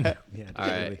that one. Yeah. We had to All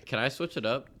really- right, can I switch it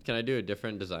up? Can I do a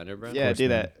different designer brand? Yeah, course, do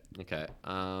man. that. Okay.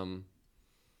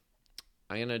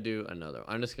 I'm gonna do another.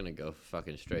 I'm just gonna go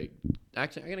fucking straight.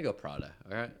 Actually, I'm gonna go Prada.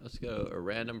 All right, let's go a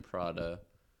random Prada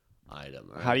item.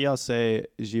 All right? How do y'all say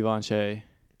Givenchy?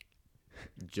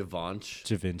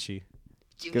 Givenchy.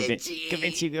 Da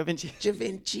Vinci. Givenchy.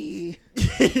 Givenchy.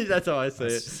 That's how I say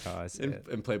That's it. just how I say In, it.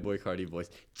 in Playboy Cardi voice.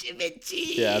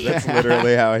 Givenchy. Yeah, that's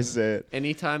literally how I say it.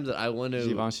 Anytime that I want to.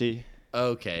 Givenchy.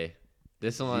 Okay,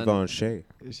 this one. Givenchy.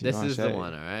 This is the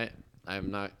one. All right. I'm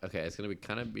not. Okay, it's gonna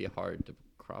be hard to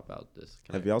crop out this.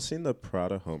 Can Have I- y'all seen the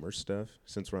Prada Homer stuff?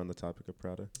 Since we're on the topic of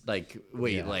Prada, Like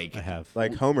wait, Yeah, like I have.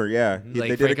 like Homer, yeah, Like they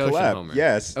did a Frank Ocean collab. Homer.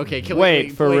 Yes. Okay, can Wait, we,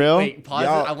 for real? Wait, pause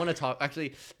Y'all- it. I want to talk. Actually,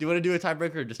 do you want to do a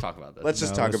tiebreaker or just talk about this? Let's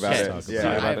just No, talk let's about just it. talk So yeah,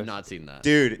 about I it. have not seen that.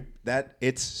 dude,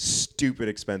 it's stupid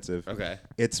expensive. Okay.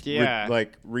 It's Yeah.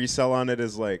 like resell on it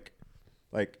is like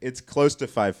it's close to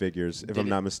 5 figures if Did I'm it-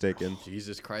 not mistaken.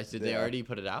 Jesus Christ! Did they Yeah. already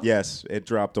put it out? Yes, it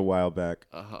dropped a while back.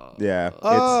 Yeah.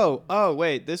 Oh,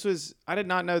 wait. This was. I did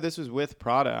not know this was with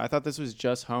Prada. I thought this was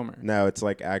just Homer. No, it's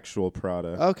like actual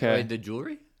Prada. Okay. Wait, the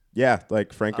jewelry? Yeah,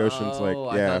 like Frank Ocean's Oh, like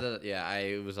I yeah. thought that, yeah,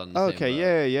 I was on the Okay. same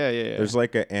boat. Yeah. There's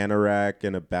like an anorak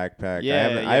and a backpack.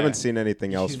 Yeah, I haven't yeah. seen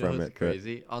anything else You know from what's it. But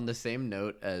crazy. On the same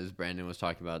note as Brandon was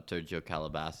talking about Sergio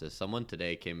Calabasas, someone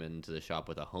today came into the shop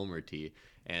with a Homer tee,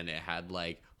 and it had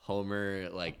like Homer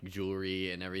like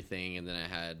jewelry and everything, and then it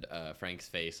had Frank's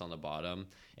face on the bottom,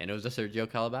 and it was a Sergio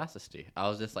Calabasas tee. I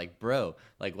was just like, bro,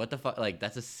 like what the fuck? Like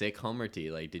that's a sick Homer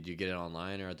tee. Like, did you get it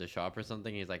online or at the shop or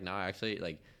something? He's like, no, actually,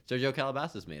 like Sergio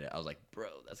Calabasas made it. I was like, bro,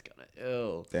 that's kind of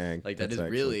ill. dang, Like, that that's is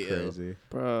actually really ill. crazy.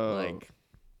 Bro. Like,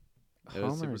 it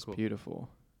was super Homer's cool. beautiful.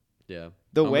 Yeah.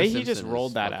 The Homer way he Simpson just is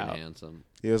rolled that fucking out. Handsome.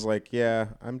 He was like, "Yeah,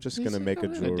 I'm just He's gonna like, make a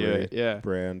 "I'm gonna do jewelry it, yeah.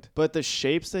 brand." But the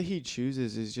shapes that he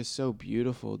chooses is just so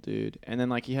beautiful, dude. And then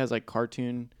like he has like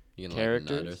cartoon, You know, like a nut or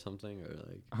Characters? something, or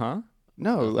like. huh?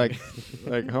 No, like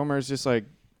like Homer's just like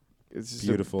it's just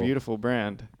Beautiful. a beautiful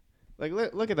brand. Like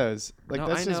look at those. Like No,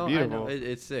 that's I just know, beautiful.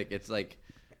 It's sick. It's like,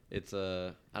 it's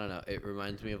I don't know. It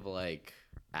reminds me of like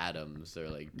atoms or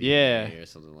like Yeah. DNA or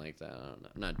something like that. I don't know.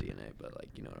 Not DNA, but like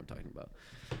you know what I'm talking about.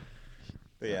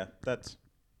 But yeah, that's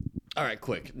All right,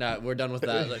 quick. Now we're done with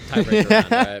that like, tiebreaker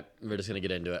round. All right, we're just gonna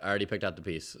get into it. I already picked out the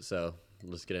piece, so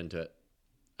let's get into it.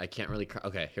 I can't really.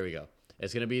 Okay, here we go.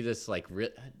 It's gonna be this like. Okay,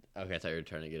 I thought you were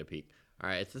trying to get a peek. All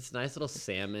right, it's this nice little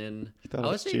salmon. You thought I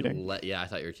I was was saying cheating? yeah, I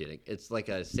thought you were cheating. It's like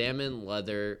a salmon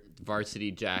leather varsity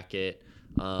jacket.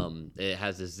 It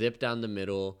has a zip down the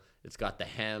middle. It's got the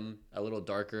hem, a little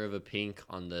darker of a pink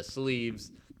on the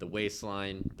sleeves, the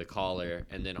waistline, the collar,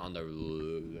 and then on the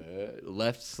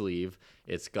left sleeve,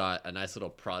 it's got a nice little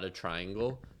Prada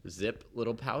triangle zip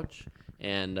little pouch.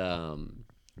 And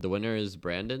the winner is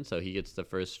Brandon, so he gets the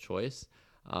first choice.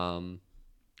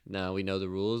 Now we know the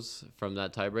rules from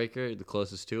that tiebreaker. The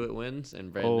closest to it wins,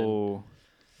 and Brandon. Oh,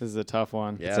 this is a tough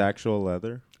one. Yeah. it's actual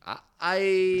leather.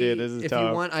 Dude, this is if tough.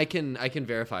 you want, I can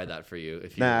verify that for you.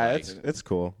 If you Nah, like. it's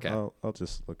cool. 'Kay. I'll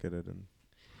just look at it and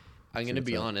I'm gonna what's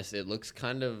be up. honest. It looks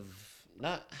kind of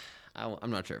not.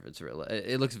 I'm not sure if it's real.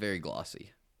 It looks very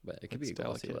glossy, but it could It's be a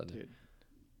glossy delicate, leather. dude.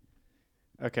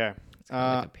 Okay. It's kind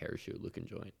of like a parachute looking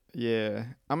joint. Yeah,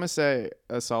 I'm gonna say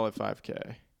a solid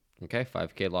 5K. Okay,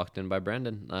 5K locked in by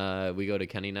Brandon. We go to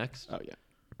Kenny next. Oh yeah.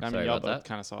 I mean, Sorry y'all about both that.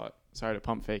 kind of saw it. Sorry to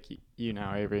pump fake you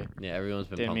now, Avery. Yeah, everyone's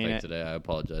been Didn't pump mean fake it. today. I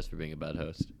apologize for being a bad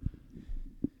host.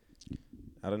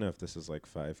 I don't know if this is like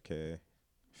 5K. I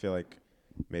feel like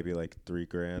maybe like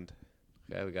 $3,000.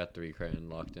 Okay, we got 3 crayon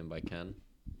locked in by Ken.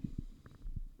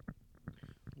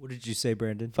 What did you say,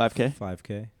 Brandon? 5K?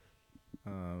 5K.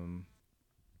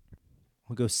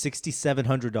 We'll go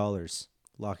 $6,700.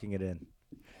 Locking it in.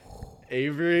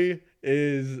 Avery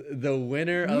is the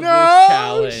winner of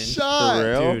No this challenge. shot.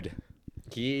 For real? Dude.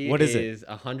 He What is is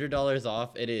 $100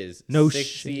 off. It is No shit.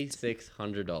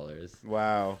 $6,600.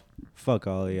 Wow. Fuck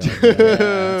all of y'all. man. I'm too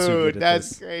good Dude, at that's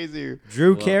this. crazy.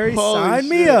 Drew Well, Carey, holy sign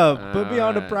me shit. up. Put me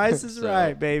on the Alright, Price is so-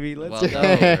 Right, baby. Let's well go. done,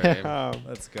 Avery. Damn.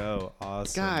 Let's go.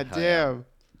 Awesome. God Hell yeah. damn.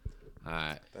 All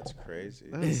right, That's crazy.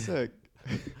 That's sick.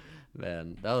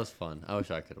 man, that was fun. I wish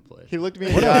I could have played. He looked me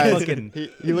in What the a eyes. fucking-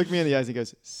 He looked me in the eyes. He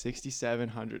goes,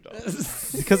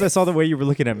 $6,700. Because I saw the way you were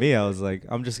looking at me, I was like,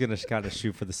 I'm just going to kind of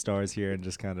shoot for the stars here and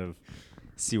just kind of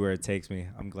see where it takes me.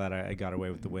 I'm glad I got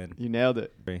away with the win. You nailed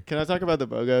it. Can I talk about the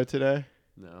BOGO today?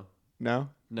 No, No?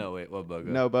 no, wait, what BOGO?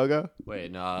 No BOGO?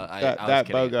 wait, no, I That was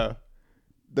kidding. BOGO.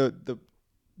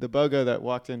 The BOGO that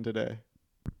walked in today.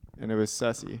 And it was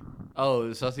Sussy. Oh,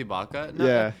 Sussy Baka? No,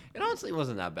 Yeah. it honestly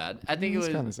wasn't that bad. I think it was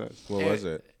kind of sus. What was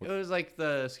it? It was like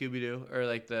the Scooby Doo or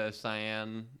like the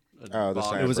cyan. Oh, the bog.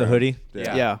 cyan It was a brown. hoodie?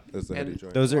 Yeah. It was the And hoodie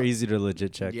joint. Those are easy to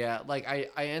legit check. Yeah, like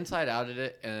I inside outed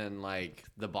it and like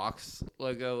the box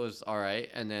logo was all right,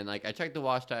 and then like I checked the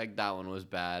wash tag, that one was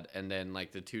bad, and then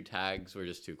like the 2 tags were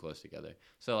just too close together.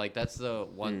 So like that's the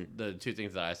the 2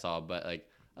 things that I saw, but like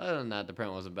other than that, the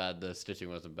print wasn't bad, the stitching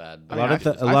wasn't bad. A I lot mean, of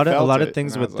the, I a lot of a felt lot of it,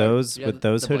 things and I with was like- those Yeah, with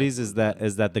those the blank hoodies is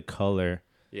that the color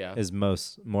yeah, is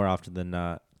more often than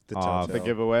not The off. telltale. The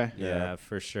giveaway. Yeah, Yeah.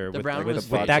 for sure. The with, brown like, was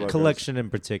with fake. that Logos. collection in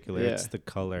particular, Yeah. it's the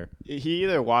color. He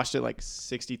either washed it like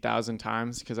 60,000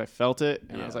 times because I felt it,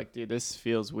 and I was Yeah. like, dude, this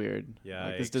feels weird.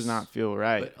 Like, this does Yikes. not feel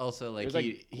right. but also like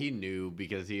There's, he knew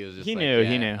because he was just He like, knew,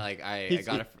 he yeah, knew. like I He's-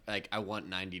 got it like I want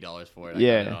 $90 for it. I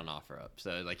Yeah. got it on offer up.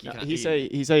 So like He said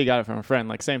he got it from a friend.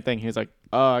 Like same thing. He was like,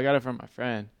 oh, I got it from my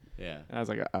friend. yeah. And I was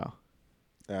like, oh.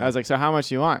 Yeah. I was like, so how much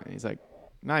do you want? And he's like,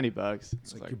 $90. I was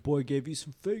It's like, like, your boy gave you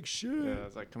some fake shit. yeah. I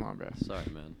was like, come on, bro. Sorry,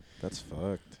 man. That's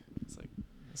fucked. It's like,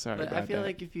 sorry But about I feel that.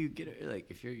 like if you get it, like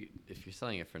if you're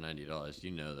selling it for $90,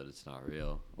 you know that it's not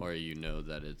real, or you know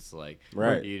that it's like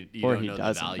Right. You Or don't he know the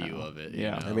doesn't value know. of it.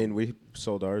 Yeah. You know? I mean, we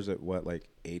sold ours at what, like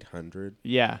 800?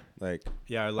 Yeah. Like,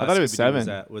 Yeah, our I last thought it was Scooby-Doo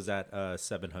 7. was at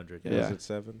 700. Yeah. was it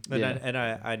 7? And,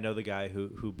 Yeah. I know the guy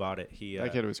who bought it. He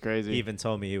That kid was crazy. he even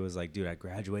told me, he was like, dude, I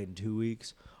graduate in 2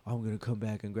 weeks. I'm gonna come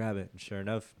back and grab it. And sure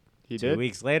enough, He 2 did.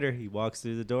 weeks later, he walks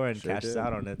through the door and Sure cashes did.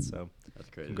 out on it. So that's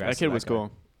crazy. Congrats. That kid to was that guy.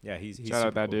 cool. yeah, he's Shout out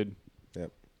super that cool.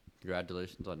 dude.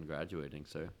 Congratulations on graduating,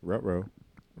 sir. Ruh-roh.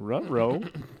 Ruh-roh.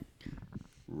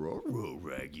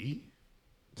 Raggy.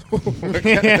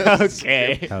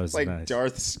 Okay. That was like nice.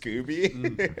 Darth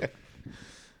Scooby.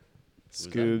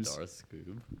 Scoobs. Darth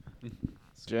Scoob.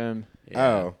 Jim.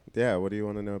 Oh, yeah. What do you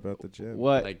want to know about the gym?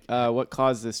 What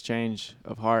caused this change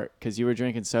of heart? Because you were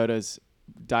drinking sodas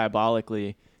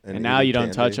diabolically, and now eating you don't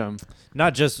candy. touch them.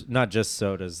 Not just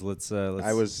sodas. Let's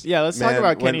I was. Yeah, let's talk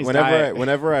about Kenny's whenever diet.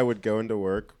 whenever I would go into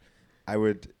work,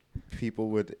 people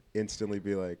would instantly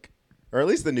be like, or at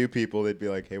least the new people, they'd be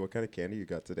like, "Hey, what kind of candy you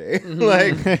got today?"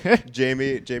 Like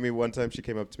Jamie, one time she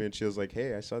came up to me and she was like,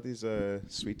 "Hey, I saw these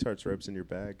Sweet Tarts ropes in your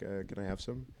bag. Can I have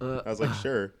some?" I was like,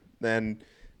 "Sure." Then.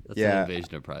 That's Yeah. an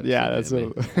invasion of privacy. Yeah, that's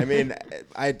Jamie. I mean,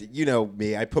 you know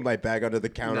me. I put my bag under the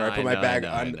counter. No, I put I my know, bag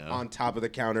I know. on top of the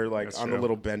counter, like That's on true. the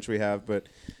little bench we have. But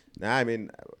nah, I mean,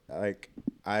 like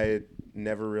I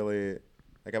never really,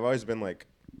 like I've always been like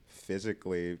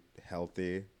physically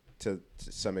healthy to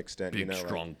some extent. Big you know, like-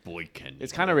 strong boy Kenny.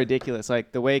 It's kind of ridiculous,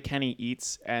 like the way Kenny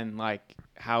eats and like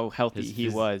how healthy His he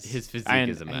phys- was. his physique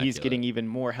and is he's immaculate. getting even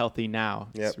more healthy now.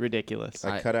 Yep. It's ridiculous.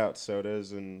 I I- cut out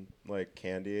sodas and like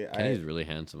candy. Kenny's really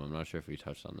handsome. I'm not sure if we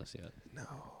touched on this yet. No,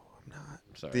 I'm not.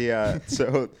 Sorry. The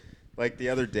so like the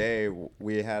other day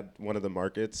we had one of the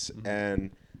markets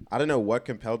and I don't know what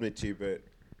compelled me to, but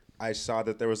I saw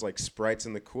that there was like Sprites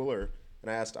in the cooler and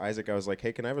I asked Isaac, I was like,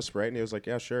 "Hey, can I have a Sprite?" And he was like,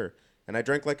 "Yeah, sure." And I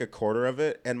drank like a quarter of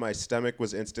it and my stomach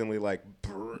was instantly like,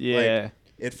 Yeah. like,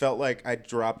 it felt like I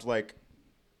dropped like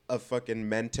a fucking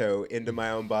Mento into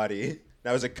my own body.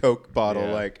 That was a Coke bottle,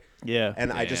 Yeah. like, Yeah.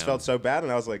 and I just Damn. felt so bad,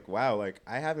 and I was like, wow, like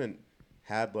I haven't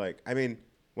had like, I mean,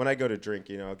 when I go to drink,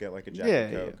 you know, I'll get like a Jack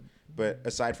and Yeah, Coke, but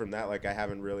aside from that, like I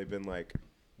haven't really been like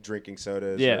drinking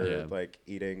sodas Yeah. or Yeah. like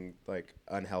eating like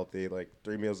unhealthy, like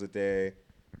 3 meals a day.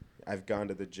 I've gone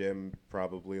to the gym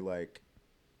probably like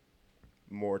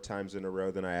more times in a row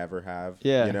than I ever have.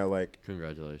 Yeah. You know, like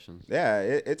Congratulations. yeah,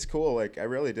 it's cool. Like I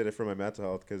really did it for my mental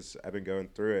health because I've been going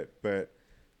through it. But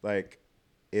like,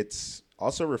 it's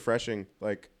also refreshing.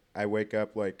 Like I wake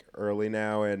up like early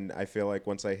now, and I feel like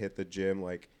once I hit the gym,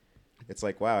 like it's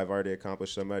like, wow, I've already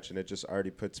accomplished so much, and it just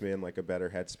already puts me in like a better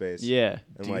headspace. Yeah.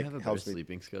 And Do you like have a better helps me.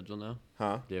 sleeping schedule now?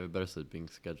 Huh? Do you have a better sleeping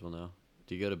schedule now?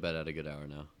 Do you go to bed at a good hour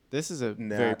now? This is a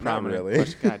Nah, very not prominent really.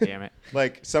 question. God damn it.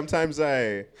 Like sometimes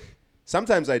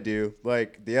I do.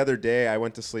 Like the other day I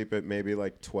went to sleep at maybe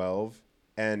like 12,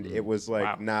 and it was like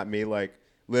Wow. not me. Like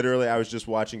literally I was just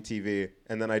watching TV,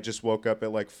 and then I just woke up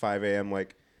at like 5 a.m.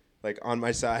 like on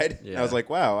my side. And I was Yeah. like,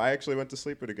 wow, I actually went to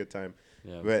sleep at a good time.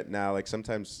 Yeah. But now like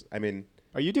sometimes, I mean,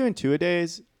 Are you doing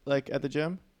 2-a-days like at the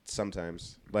gym?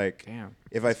 sometimes like Damn.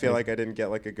 if I That's feel crazy. like I didn't get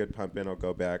like a good pump in, I'll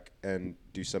go back and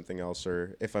do something else.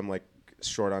 Or if I'm like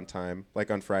short on time,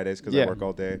 like on Fridays because Yeah. I work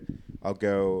all day, I'll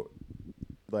go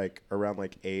like around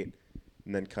like 8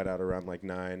 and then cut out around like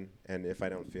 9. And if I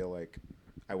don't feel like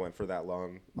I went for that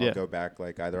long, I'll Yeah. go back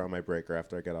like either on my break or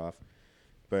after I get off.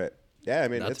 But yeah, I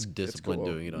mean, That's it's discipline cool.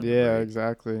 doing it on your Yeah, break.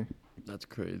 exactly. That's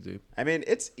crazy. I mean,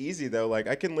 it's easy though. Like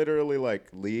I can literally like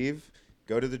leave,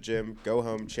 go to the gym, go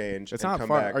home, change, It's and not come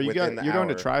far. back Are you within the you're going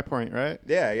to hour. Tri Point, right?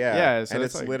 Yeah, yeah. Yeah, so and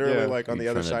it's it's like- literally yeah. like on You the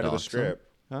other trying to side of the dox 'em? strip.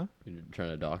 Huh? You're trying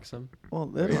to dox them? Well,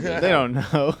 they don't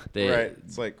know. They, Right.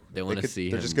 It's like They want to see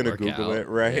They're him just gonna work Google out. it,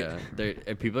 right? Yeah.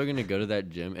 And people are gonna go to that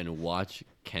gym and watch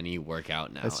Kenny work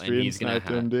out now, I and stream he's gonna sniped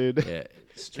him, have. dude. Yeah,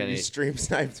 You Kenny, stream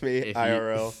sniped me if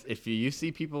IRL. if you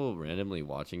see people randomly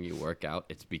watching you work out,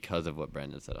 it's because of what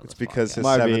Brandon said on It's this because podcast. his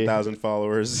Might be. 7,000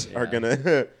 followers are Yeah.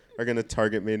 gonna are gonna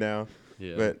target me now.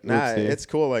 Yeah. But nah, Oopsie. it's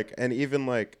cool. Like, and even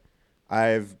like,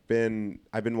 I've been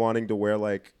wanting to wear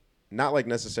like not like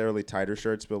necessarily tighter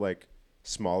shirts, but like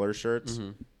smaller shirts.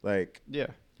 Mhm. Like, Yeah.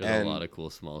 There's and- a lot of cool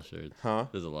small shirts. huh?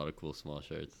 There's a lot of cool small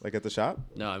shirts. Like at the shop.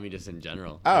 No, I mean just in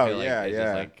general. Oh I feel like yeah, it's yeah.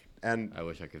 Just like, And I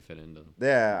wish I could fit into them.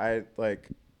 yeah,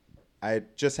 I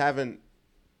just haven't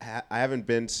I haven't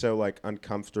been so like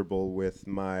uncomfortable with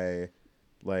my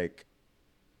like.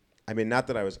 I mean, not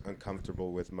that I was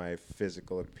uncomfortable with my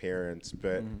physical appearance,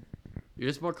 but You're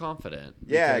just more confident.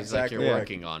 yeah, because, exactly. Like you're like-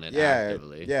 working on it yeah,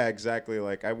 actively. Yeah, exactly.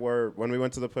 Like I wore when we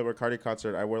went to the Playboy Cardi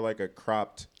concert, I wore like a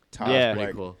cropped top. Yeah. Pretty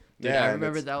like, cool. Dude, yeah, I and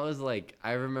remember it's- that was like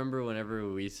I remember whenever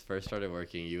we first started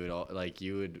working, you would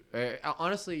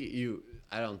honestly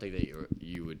I don't think that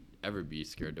you would ever be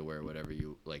scared to wear whatever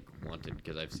you like wanted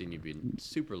because I've seen you being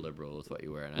super liberal with what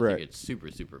you wear and I Right. think it's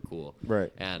super cool.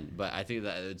 Right. But I think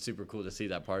that it's super cool to see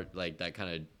that part like that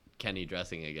kind of Kenny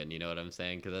dressing again. You know what I'm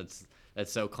saying? Because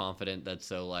that's so confident. That's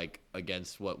so like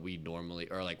against what we normally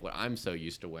or like what I'm so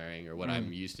used to wearing or what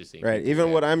I'm used to seeing. Right. people Even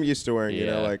wear. what I'm used to wearing, you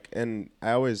know, Yeah. like, and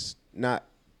I always not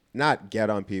get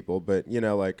on people, but you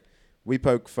know, like we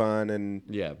poke fun and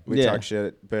Yeah. we Yeah. talk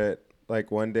shit. But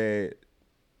like one day,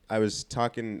 I was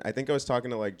talking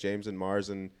to like James and Mars,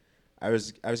 and I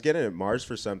was getting at Mars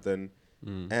for something,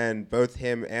 and both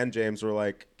him and James were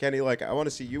like, Kenny, like I want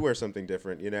to see you wear something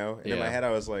different, you know. And in my Yeah. head,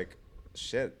 I was like,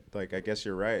 shit, like I guess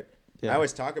you're right. Yeah. I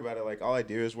always talk about it like all I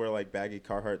do is wear like baggy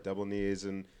Carhartt double knees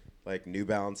and like New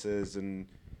Balances and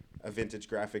a vintage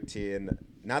graphic tee, and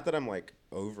not that I'm like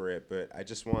over it, but I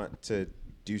just want to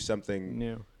do something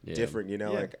New. Yeah. different, you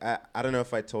know. Yeah. Like I don't know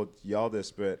if I told y'all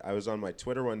this, but I was on my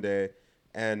Twitter one day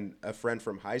and a friend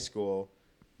from high school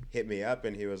hit me up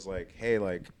and he was like, hey,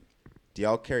 like, do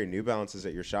y'all carry New Balances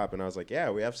at your shop? And I was like, yeah,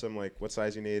 we have some. Like, what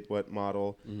size you need, what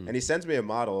model. And he sends me a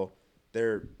model.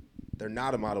 They're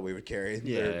not a model we would carry.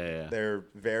 Yeah. They're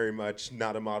very much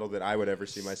not a model that I would ever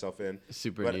see myself in.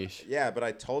 Super But, niche. yeah, but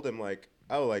I told him like,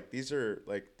 oh, like these are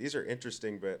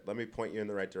interesting, but let me point you in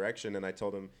the right direction. And I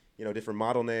told him, you know, different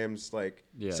model names, like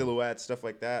Yeah. silhouettes, stuff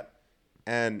like that.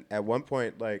 And at one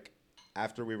point, like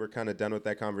after we were kind of done with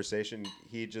that conversation,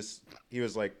 he just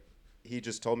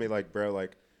told me like, bro,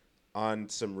 like on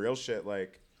some real shit,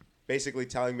 like basically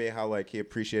telling me how like he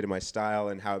appreciated my style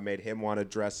and how it made him want to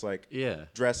dress like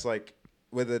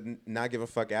with a not give a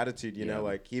fuck attitude, you know. Yeah.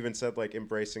 Like he even said like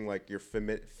embracing like your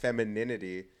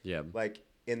femininity, Yeah. like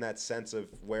in that sense of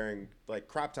wearing like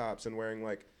crop tops and wearing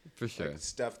like For sure. like,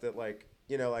 stuff that like,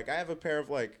 you know, like I have a pair of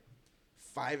like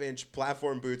 5-inch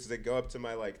platform boots that go up to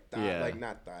my like Yeah. like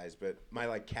not thighs but my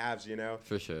like calves, you know.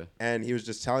 For sure. And he was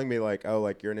just telling me like, oh,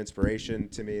 like you're an inspiration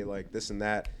to me, like this and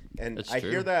that. And That's I true.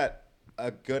 hear that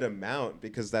a good amount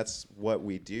because that's what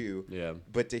we do. Yeah.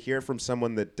 But to hear from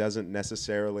someone that doesn't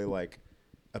necessarily like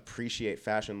appreciate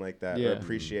fashion like that Yeah. or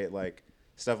appreciate like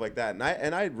stuff like that.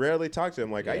 And I rarely talk to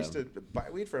him. Like I Yeah. used to buy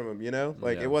weed from him, you know?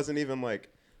 Like Yeah. it wasn't even like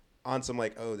on some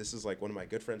like, oh, this is like one of my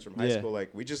good friends from high Yeah. school.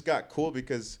 Like we just got cool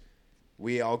because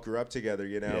we all grew up together,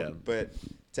 you know? Yeah. But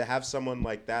to have someone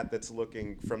like that that's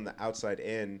looking from the outside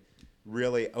in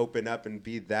really open up and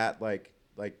be that like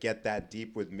get that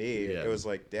deep with me, Yeah. it was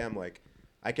like, damn, like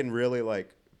I can really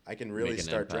Make an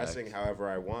start impact. dressing however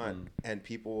I want, and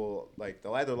people will like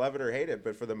they'll either love it or hate it.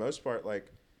 But for the most part,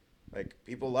 like like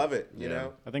people love it, you Yeah.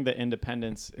 know? I think the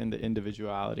independence and the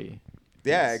individuality.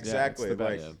 Yeah, It's- exactly. it's the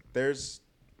Like best.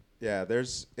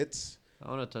 it's I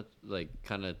want to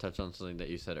kind of touch on something that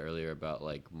you said earlier about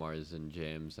like Mars and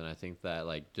James, and I think that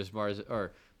like just Mars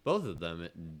or both of them,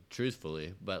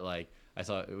 truthfully, but like I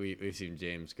saw we've seen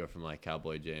James go from like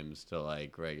Cowboy James to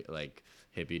like like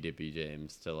hippy dippy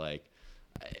James to like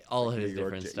all of Like his New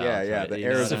York different Ja- yeah, styles. yeah, right? the You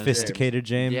know eras what of I'm saying? Sophisticated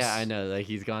James. Yeah, I know. Like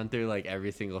he's gone through like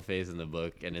every single phase in the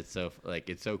book, and it's so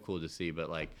cool to see. But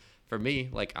like for me,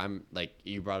 like I'm like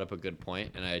you brought up a good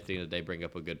point, and I think that they bring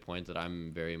up a good point that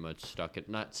I'm very much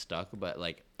not stuck, but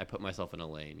like I put myself in a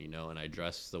lane, you know, and I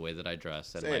dress the way that I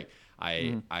dress, and Same. like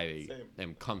I Same.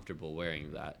 am comfortable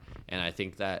wearing that, and I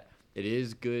think that. It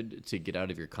is good to get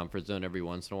out of your comfort zone every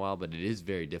once in a while, but it is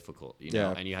very difficult, you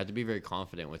know, Yeah. and you have to be very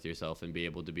confident with yourself and be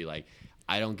able to be like,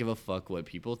 I don't give a fuck what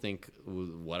people think,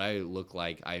 what I look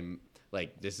like. I'm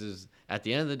like, this is at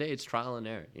the end of the day, it's trial and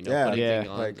error, you know, Yeah. putting Yeah.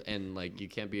 things on, Like- and like, you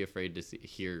can't be afraid to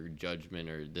hear judgment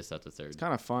or this, that, the third. It's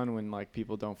kind of fun when like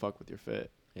people don't fuck with your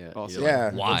fit. Yeah. Also. You're like, Yeah,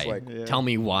 it's why? like- Yeah. Tell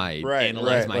me why. right,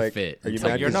 Analyze right. my like, fit. Are you It's mad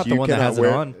like, you're 'cause not the you one that cannot has it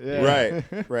wear on.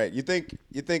 Yeah. Right.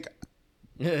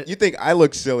 You think I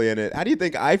look silly in it. How do you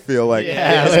think I feel like,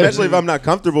 Yeah. especially if I'm not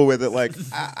comfortable with it? Like,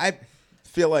 I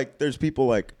feel like there's people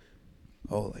like,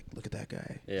 oh, like, look at that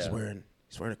guy. He's Yeah. wearing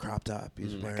a crop top.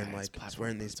 He's wearing guy has like, he's platform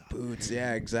wearing these boots on. boots.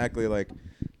 Yeah, exactly. Like,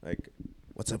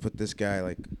 what's up with this guy?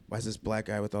 Like, why is this black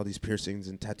guy with all these piercings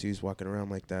and tattoos walking around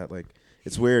like that? Like,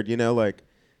 it's weird, you know, like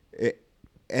it.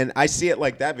 And I see it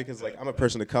like that because like I'm a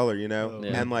person of color, you know,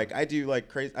 Yeah. and like I do like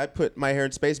crazy. I put my hair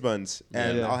in space buns,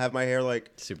 and Yeah. I'll have my hair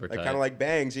like super like tight. kind of like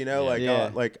bangs, you know,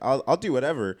 Yeah. like Yeah. I'll do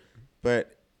whatever,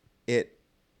 but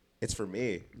it's for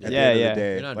me at the Yeah, end yeah. of the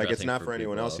day. You're not Like it's dressing not for for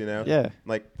anyone people else, you know. else. Yeah.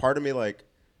 Like part of me like,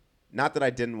 not that I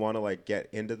didn't want to like get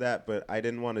into that, but I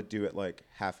didn't want to do it like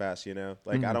half-ass, you know.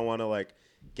 Like I don't want to like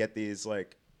get these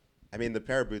like, I mean the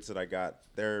pair of boots that I got,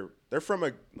 they're from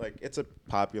a like it's a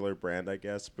popular brand I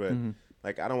guess, but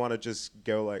like I don't want to just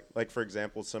go like for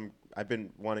example I've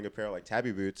been wanting a pair of like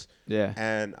Tabby boots. Yeah.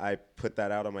 And I put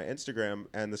that out on my Instagram,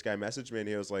 and this guy messaged me, and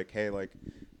he was like, "Hey, like,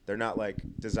 they're not like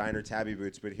designer Tabby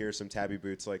boots, but here's some Tabby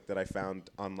boots like that I found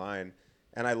online."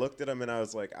 And I looked at them, and I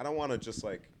was like, "I don't want to just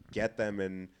like get them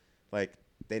and like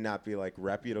they not be like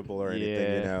reputable or anything, you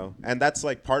Yeah. know." And that's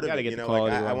like part You of gotta it, get you the know. Like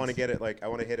quality I want to ones. get it, like I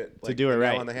want to hit it like do it the nail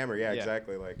right. on the hammer. Yeah, Yeah.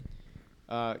 exactly. Like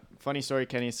Funny story,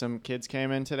 Kenny. Some kids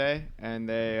came in today, and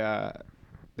they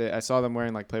I saw them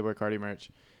wearing like Playboy Cardi merch,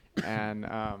 and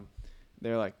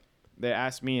they're like, they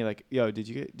asked me like, "Yo, did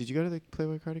you go to the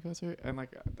Playboy Cardi concert?" And like,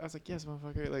 I was like, "Yes,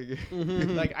 motherfucker." Like,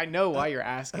 like I know why you're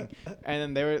asking. And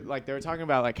then they were talking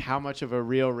about like how much of a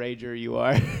real rager you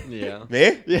are. Yeah.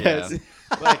 me. Yes.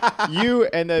 Like you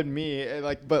and then me, and,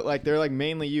 like, but like they're like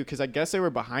mainly you, because I guess they were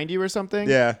behind you or something.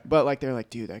 Yeah. But like they're like,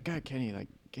 dude, that guy Kenny like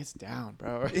gets down,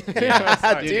 bro.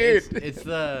 Yeah, dude. It's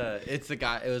the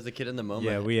guy. It was the kid in the moment.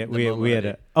 Yeah, we the moment had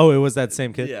lady. it was that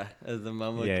same kid. Yeah, as the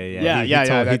moment. Yeah. Yeah, He yeah,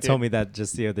 told, that he told dude. me that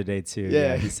just the other day too.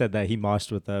 Yeah. He said that he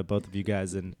moshed with both of you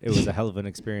guys, and it was a hell of an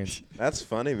experience. That's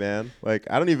funny, man. Like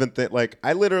I don't even think like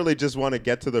I literally just want to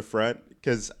get to the front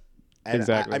because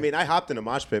Exactly. I mean I hopped in a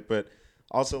mosh pit, but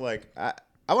also like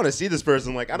I want to see this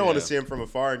person. Like I don't want Yeah. to see him from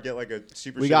afar and get like a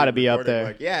super. We shitty gotta be up recording. there.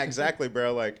 Like yeah, exactly,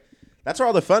 bro. Like that's where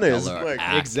all the fun is. Y'all are Like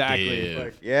Exactly. active.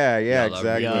 like yeah, Y'all are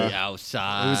exactly. really Yeah.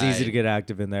 outside. It was easy to get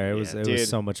active in there. It was Yeah. it Dude. was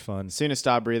so much fun. As soon as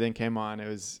Stop Breathing came on, it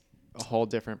was a whole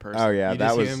different person. Oh yeah, You that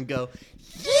just was hear him go.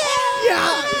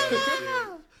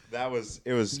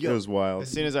 it was wild. As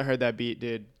soon as I heard that beat,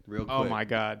 dude. Real Oh quick. my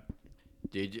god.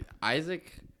 Did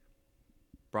Isaac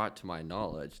brought to my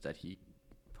knowledge that he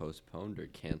postponed or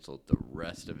canceled the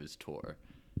rest of his tour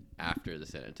after the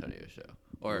San Antonio show,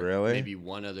 or Really? maybe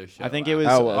one other show. I think it was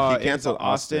Oh, well, he it was canceled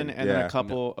Austin Austin, and then yeah. a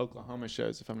couple Oklahoma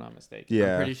shows, if I'm not mistaken.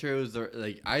 Yeah. I'm pretty sure it was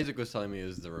Isaac was telling me it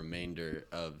was the remainder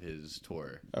of his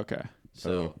tour. Okay.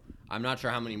 So I'm not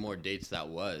sure how many more dates that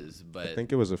was, but I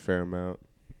think it was a fair amount.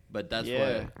 that's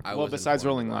Yeah. what I Well, was besides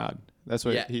informed Rolling about. Loud, that's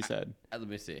what Yeah, he said. Let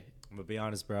me see. But be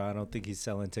honest, bro, I don't think he's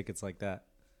selling tickets like that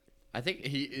I think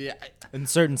he. Yeah, in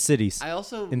certain cities. I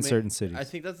also In certain cities. I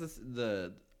think that's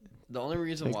the only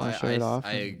reason Take my why shirt off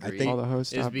I and agree. think- all the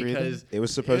hosts is stop breathing. because It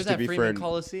was supposed to at be for Freeman an-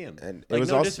 Coliseum, and it like was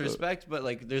no also- disrespect, but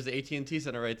like there's the AT&T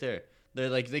Center right there. They're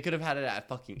like they could have had it at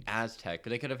fucking Aztec, or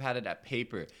they could have had it at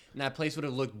Paper, and that place would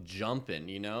have looked jumping,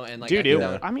 you know. And like Dude, I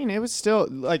think I mean, it was still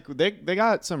like they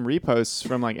got some reposts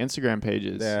from like Instagram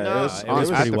pages. Yeah, No, it was, it on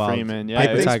was at pretty the wild. Freeman. Yeah,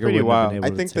 Paper it was Tiger pretty wouldn't have been wild.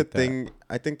 able I think to the take that. thing.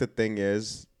 I think the thing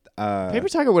is. Paper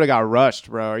Tiger would have got rushed,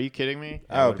 bro. Are you kidding me?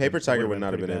 Yeah, Oh, would've Paper been- Tiger would've would been not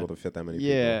have been pretty able bad. to fit that many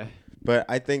Yeah. people. But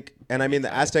I think, and I mean,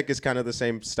 the Aztec is kind of the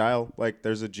same style. Like,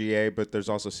 there's a GA, but there's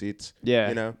also seats. Yeah.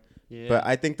 You know? Yeah. But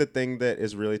I think the thing that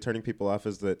is really turning people off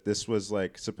is that this was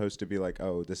like supposed to be like,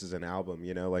 oh, this is an album,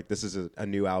 you know, like this is a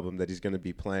new album that he's going to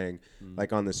be playing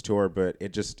like on this tour. But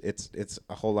it's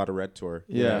a whole lot of Red Tour.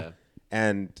 Yeah.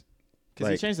 And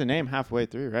Because he changed the name halfway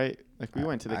through, right? Like we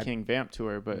went to the King Vamp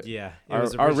tour, but Yeah,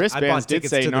 our wristbands did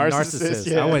say Narcissist.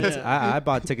 Yeah. I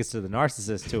bought tickets to the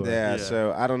Narcissist tour. yeah,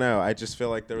 so I don't know. I just feel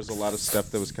like there was a lot of stuff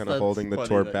that was kind of holding the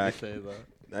tour back.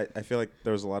 I feel like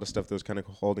there was a lot of stuff that was kind of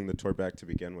holding the tour back to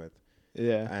begin with.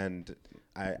 Yeah. And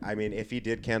I mean, if he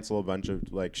did cancel a bunch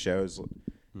of like shows,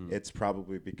 it's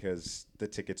probably because the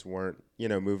tickets weren't, you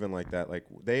know, moving like that. Like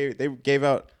they gave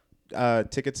out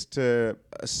tickets to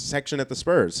a section at the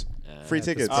Spurs, free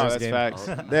tickets. Oh, that's game. facts.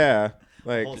 Yeah,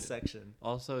 like Whole section.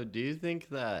 Also, do you think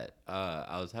that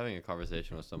I was having a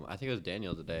conversation with someone, I think it was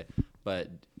Daniel today,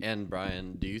 and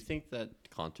Brian, do you think that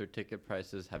concert ticket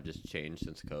prices have just changed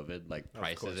since COVID, like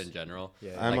prices in general?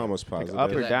 Yeah, I'm like, almost positive.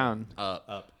 Up or down?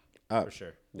 Up, Up. for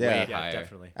sure. Yeah. way higher.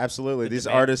 Definitely. Absolutely. These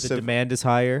demand- artists the have demand is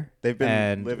higher. they've been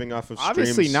and living off of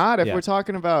Obviously streams. not. If Yeah. we're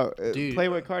talking about Dude.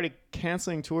 Playboy Cardi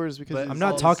canceling tours because But he's I'm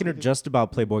not all talking just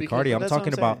about Playboy Because Cardi. I'm that's what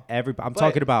talking I'm about saying. everybody. I'm But-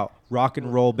 talking about rock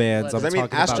and roll bands. I'm I mean,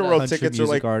 talking Astro about World country tickets are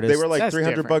music like artists. they were like That's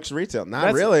 $300 different. retail. Not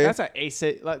that's really. That's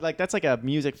that's like a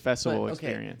music festival Okay,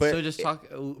 experience. But- so just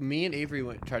talk. Me and Avery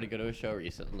tried to go to a show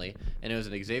recently, and it was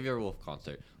an Xavier Wolf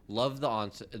concert. Love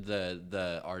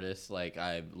the artist. Like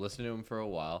I've listened to him for a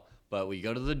while, but we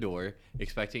go to the door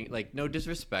expecting like no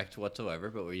disrespect whatsoever,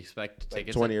 but we expect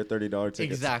tickets $20 or $30 tickets.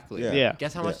 Exactly. Yeah.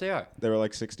 Guess how much they are? They were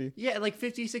like 60. Yeah, like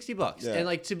 $50-$60. Yeah. And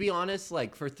like to be honest,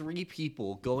 like for 3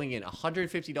 people going in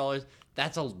 $150,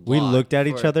 that's a lot. We looked at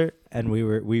each for- other and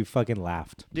we fucking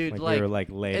laughed. Dude, we were like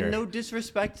later. And no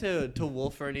disrespect to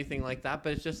Wolf or anything like that,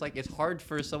 but it's just like it's hard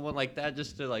for someone like that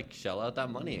just to like shell out that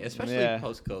money, especially Yeah.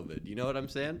 post COVID. You know what I'm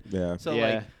saying? Yeah. So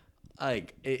Yeah.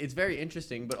 it's very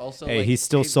interesting, but also Hey, like, he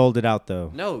still sold it out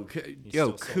though. No,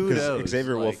 still kudos. Because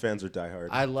Xavier Wolf like, fans are diehard.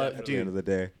 I love, at the end of dude.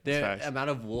 the day. The Facts. amount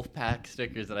of Wolfpack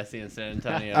stickers that I see in San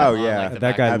Antonio. Oh, on, yeah. like, the That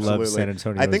back guy of- loves San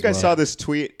Antonio I think as I saw well. this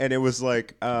tweet and it was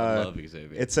like I love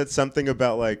Xavier. it said something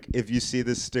about like if you see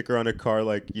this sticker on a car,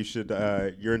 like you should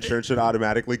your insurance should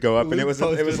automatically go up. And it was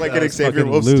posted like that. an Xavier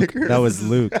Fucking Wolf Luke. sticker. That was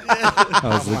Luke. That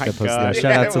was Luke my that posted God. that.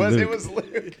 Shout out to Luke. It was Luke.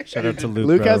 Shout out to Luke.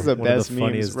 Luke bro. has the One of best memes,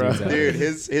 funniest bro. dudes out Dude,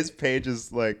 there. his page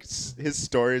is like his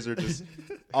stories are just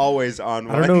always on.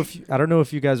 I don't know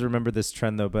if you guys remember this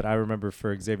trend though, but I remember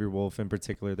for Xavier Wolf in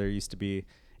particular, there used to be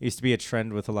a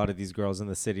trend with a lot of these girls in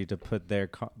the city to put their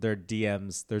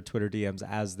DMs, their Twitter DMs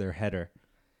as their header.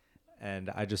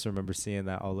 And I just remember seeing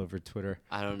that all over Twitter.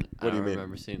 I don't do you mean?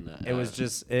 remember seeing that. It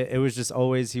was just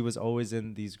always he was always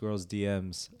in these girls'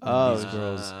 DMs. Oh. These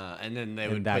girls. And then they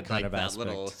in would that put kind like of that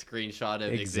little aspect. screenshot of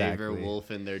Xavier Exactly.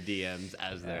 Wolf in their DMs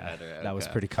as their header. That was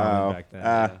Okay. pretty common back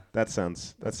then. That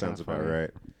sounds kinda about funny. right.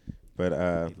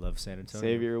 But He loved San Antonio.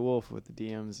 Xavier Wolf with the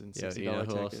DMs and Yeah, $60 you know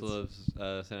who tickets. also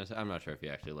loves San Antonio? I'm not sure if he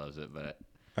actually loves it, but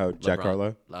Jack LeBron-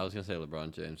 Harlow. I was gonna say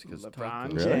LeBron James because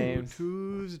LeBron Really? James.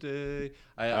 Tuesday.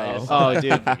 I Oh. just saw Oh, that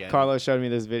dude, again. Carlos showed me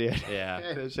this video. Yeah,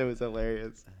 That show was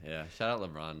hilarious. yeah. Shout out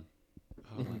LeBron.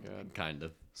 Oh my god. Kind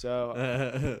of.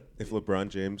 So If LeBron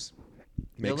James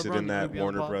makes it LeBron in that would be on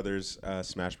Warner pod? Brothers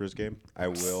Smash Bros game, I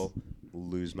will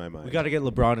lose my mind. We got to get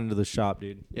LeBron into the shop,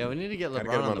 dude. Yeah, we need to get Gotta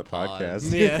LeBron get him on on the the pod.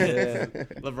 podcast. Yeah,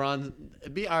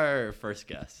 LeBron, be our first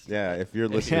guest. Yeah, if you're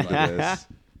listening to this,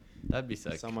 That'd be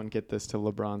sick. someone get this to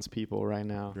LeBron's people right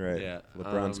now. right? Yeah,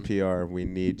 LeBron's PR. We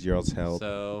need y'all's help.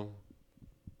 So,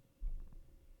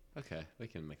 okay, we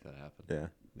can make that happen. Yeah.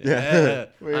 Yeah,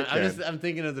 We can. I'm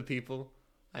thinking of the people.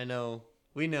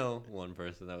 We know one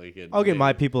person that we could. I'll get maybe-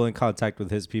 my people in contact with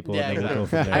his people, Yeah, and then we'll go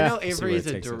exactly. from there. I know See Avery where is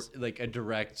it takes us. a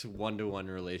direct one-to-one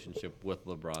relationship with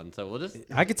LeBron, so we'll just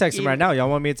I could text him right now. Y'all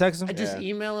want me to text him? I just Yeah.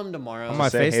 email him tomorrow. I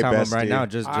might Say, "Hey, FaceTime him right bestie." now,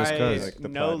 just I cause. Like the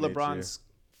know pod made LeBron's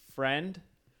friend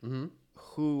Mm-hmm.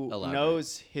 who Elaborate.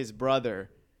 knows his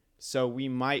brother, so we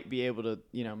might be able to,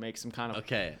 make some kind of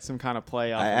Okay.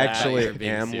 play off. I of that. actually You're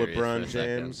being am serious for LeBron a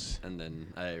second, James. and then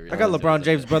I I realized got it was LeBron a-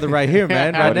 James' brother right here,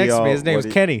 man, right What do next to me. y'all- His name's what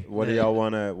do- Kenny. What do y'all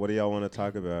wanna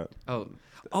talk about? Oh,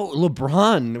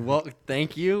 LeBron. Well,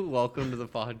 thank you. Welcome to the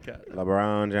podcast.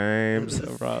 LeBron James.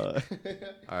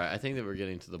 All right, I think that we're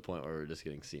getting to the point where we're just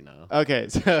getting senile. Okay,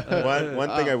 so one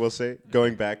thing I will say,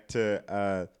 going back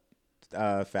to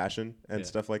fashion and Yeah.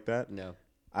 stuff like that, No.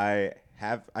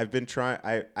 I've been trying.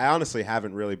 I honestly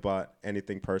haven't really bought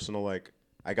anything personal. Like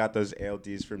I got those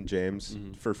ALDs from James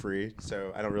for free,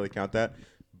 so I don't really count that.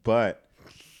 But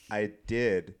I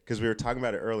did, because we were talking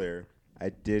about it earlier. I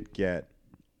did get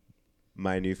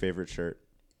my new favorite shirt.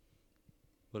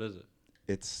 What is it?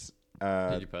 It's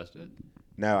Did you post it?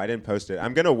 no, I didn't post it.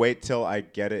 I'm gonna wait till I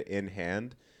get it in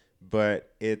hand.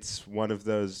 but it's one of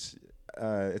those.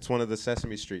 It's one of the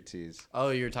Sesame Street tees. Oh,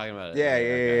 you were talking about it. Yeah,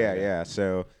 Okay. yeah.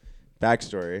 So,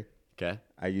 backstory. Okay.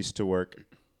 I used to work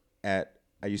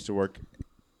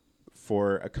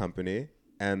for a company,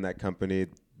 and that company,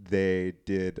 they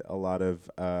did a lot of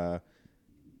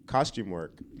costume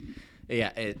work.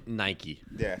 Yeah, Nike.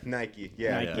 Yeah, Nike.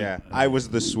 Yeah, Nike. yeah. I was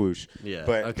the swoosh. Yeah.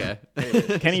 But okay.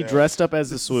 anyway, Kenny so dressed up as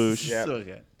the swoosh. Yeah.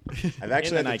 Okay. I've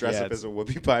actually In the had to dress Nike up ads. as a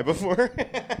whoopie pie before.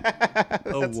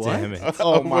 Oh, what? Damn it.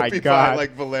 Oh A my Whoopie God. Pie,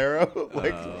 like Valero,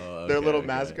 like Oh, their okay, little okay.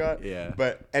 mascot. Yeah.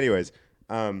 But anyways,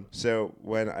 so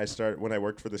when I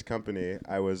worked for this company,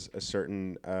 I was a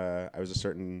certain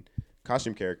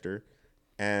costume character,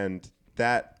 and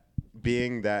that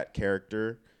being that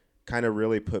character kind of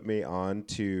really put me on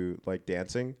to like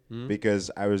dancing because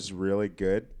I was really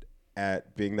good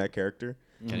at being that character.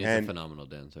 Kenny's And- a phenomenal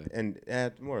dancer. and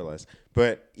more or less.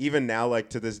 But even now, like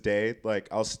to this day, like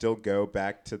I'll still go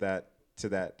back to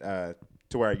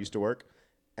where I used to work,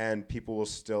 and people will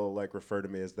still like refer to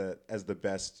me as the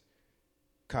best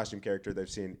costume character they've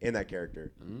seen in that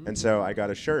character. And so I got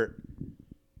a shirt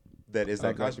that is that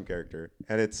Okay. costume character,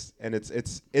 and it's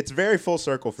very full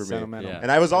circle for me. Sentimental. Yeah.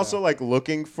 And I was also like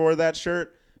looking for that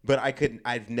shirt, but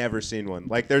I've never seen one.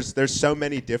 Like there's so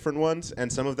many different ones,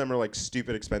 and some of them are like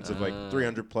stupid expensive, like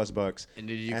 $300+. And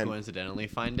did you And coincidentally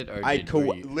find it, or I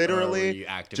were you literally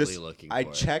actively just looking I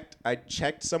for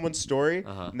checked someone's story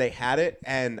Uh-huh. and they had it,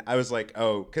 and I was like,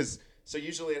 oh, because so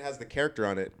usually it has the character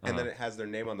on it, and then Uh-huh. it has their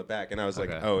name on the back, and I was like,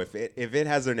 Okay. oh, if it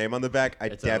has their name on the back, I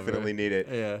It's definitely over. need it.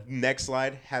 Yeah. Next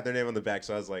slide had their name on the back,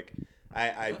 so I was like,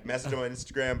 I messaged them on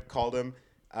Instagram, called them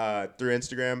through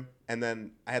Instagram, and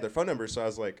then I had their phone number, so I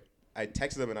was like, I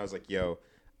texted them and I was like, yo,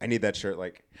 I need that shirt.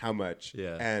 Like, how much?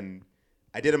 Yeah. And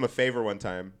I did them a favor one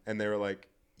time, and they were like,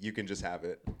 you can just have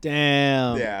it.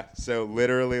 Damn. Yeah. So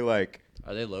literally, like,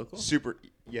 Are they local? super.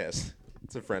 Yes,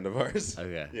 it's a friend of ours.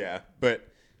 Okay. Yeah, but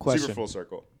Question. super full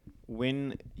circle.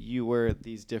 When you were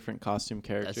these different costume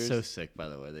characters, That's so sick, by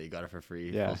the way, that you got it for free.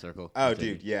 Yeah. Full circle. Oh,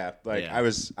 Continue. dude, yeah. Like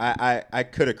Yeah. I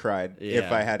could have cried if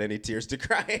Yeah. I had any tears to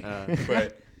cry,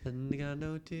 but And got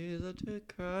no tears left to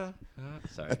cry.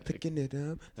 Sorry. I'm picking it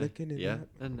up, looking it yeah.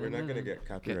 up. We're not gonna get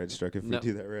copyright struck if No. we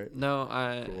do that, right? No,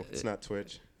 I. Cool. It's not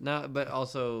Twitch. No, but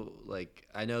also like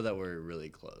I know that we're really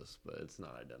close, but it's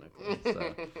not identical.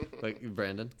 So, like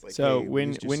Brandon. It's like, so hey, we when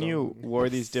used your when you song. wore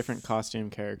these different costume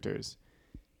characters,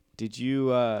 did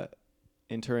you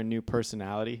enter a new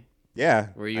personality? Yeah,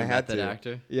 Were you I a had method to.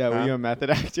 actor? Yeah, were Huh? you a method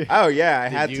actor? Oh yeah, I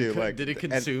Did had you to. co- Like, did it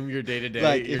and- consume your day to day?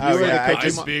 Like, if you were the I'm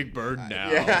Cookie Mon- Big Bird now.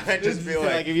 Yeah, I just feel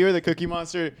like like, if you were the Cookie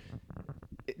Monster,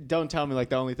 don't tell me like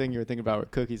the only thing you were thinking about were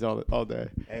cookies all day.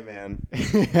 hey man,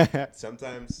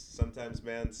 sometimes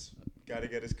man's got to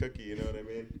get his cookie. You know what I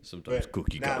mean? Sometimes But,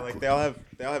 cookie. Nah, got like cookie.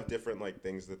 they all have different like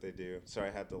things that they do. So I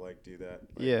had to like do that.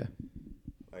 Like, Yeah.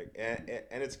 Like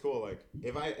and it's cool. Like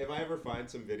if I ever find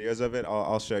some videos of it,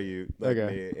 I'll show you. Like,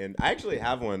 Okay. me. And I actually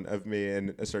have one of me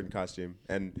in a certain costume,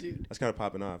 and Dude. that's kind of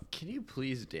popping off. Can you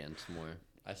please dance more?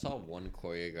 I saw one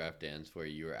choreographed dance where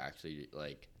you were actually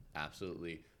like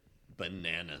absolutely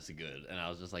bananas good, and I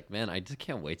was just like, man, I just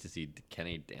can't wait to see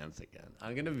Kenny dance again.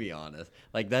 I'm gonna be honest,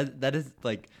 like that is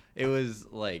like it was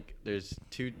like there's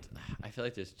two. I feel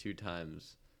like there's two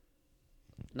times.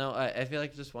 No, I feel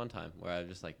like just one time where I'm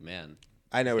just like, man.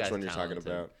 I know This which guy's one you're talented.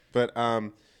 talking about,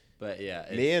 but But yeah,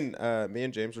 me it's-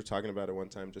 and James were talking about it one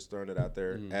time, just throwing it out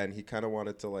there, and he kind of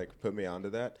wanted to like put me onto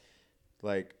that,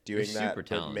 like doing You're that, super but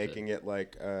talented. making it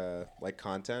like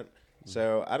content.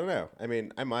 So I don't know. I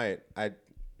mean, I might.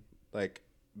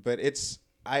 But it's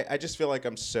I just feel like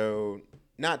I'm so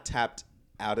not tapped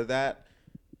out of that,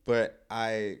 but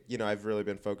I've really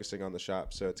been focusing on the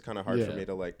shop, so it's kind of hard for Yeah. me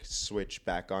to like switch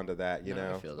back onto that. You No, I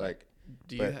know, feel that. like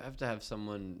Do you but- have to have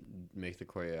someone make the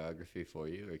choreography for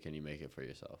you, or can you make it for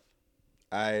yourself?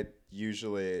 I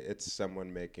usually it's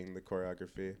someone making the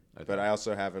choreography, Okay. but I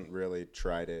also haven't really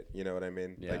tried it. You know what I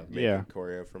mean? Yeah. Like making Yeah.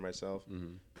 choreo for myself.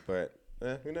 Mm-hmm. But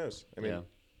who knows? I mean, yeah.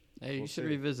 Hey, you we'll should see.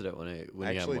 revisit it when I you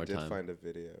have actually more did time. find a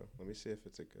video. Let me see if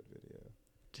it's a good video.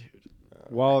 Dude,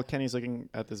 While Kenny's looking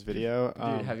at this video,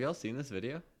 dude, have y'all seen this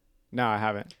video? no, I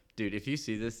haven't. Dude, if you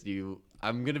see this,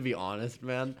 I'm gonna be honest,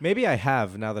 man. Maybe I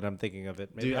have now that I'm thinking of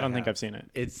it. Maybe Dude, I don't think have. I've seen it.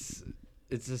 It's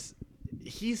just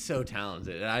he's so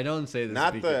talented, and I don't say this.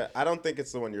 Not because- I don't think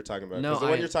it's the one you're talking about. No, Because the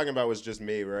one I- you're talking about was just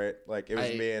me, right? Like it was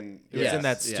I- me and It was in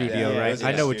that Yes, yeah. studio, Yeah, it right? was in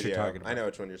I the know what studio. you're talking about. I know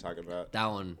which one you're talking about. That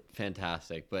one,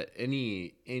 fantastic. But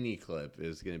any clip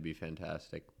is gonna be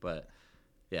fantastic. But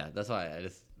yeah, that's why I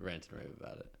just rant and rave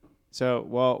about it. So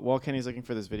while Kenny's looking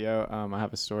for this video, I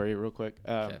have a story real quick.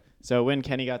 Okay. So when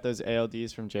Kenny got those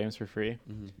ALDs from James for free,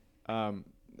 Mhm.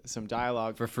 some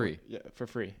dialogue For free. Yeah, for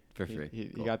free. For free. He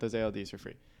Cool. got those ALDs for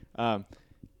free.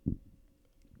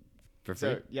 For free.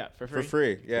 So yeah, for free. For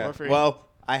free, yeah. For free. Well,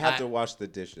 I had I- to wash the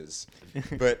dishes,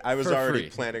 but I was For already free.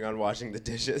 planning on washing the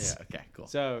dishes. Yeah. Okay. Cool.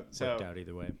 So Worked out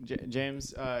either way.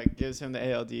 James gives him the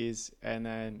ALDs, and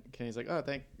then Kenny's like, "Oh,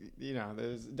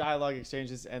 there's dialogue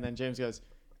exchanges," and then James goes,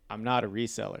 "I'm not a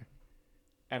reseller,"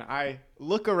 and I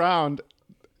look around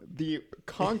the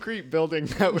concrete building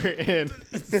that we're in,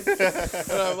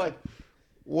 and I'm like,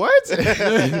 "What?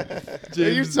 What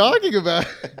are you talking about?"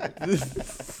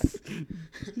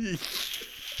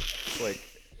 Like,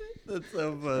 That's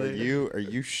so are funny.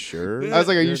 you sure? I was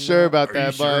like, "Are you sure about Are that,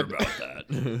 you sure bud?" about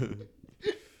that?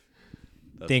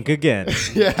 Think again.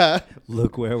 Yeah.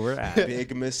 Look where we're at.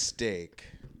 Big mistake.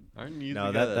 Aren't you No,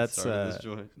 the guy that's started this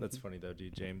joint? that's funny though,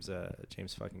 dude. James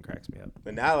fucking cracks me up.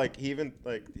 But now, like, he even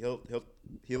like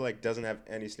he like doesn't have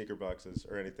any sneaker boxes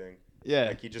or anything. Yeah.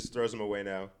 Like, he just throws them away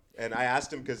now. And I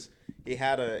asked him because he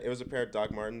had it was a pair of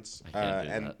Doc Martens I can't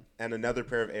do and that. and another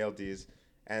pair of ALDs,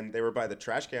 and they were by the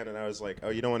trash can. And I was like, "Oh,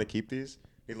 you don't want to keep these?"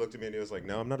 He looked at me and he was like,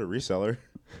 "No, I'm not a reseller."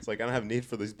 It's like, I don't have need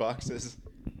for these boxes.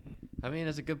 I mean,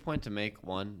 it's a good point to make,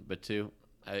 one, but two,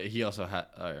 he also had.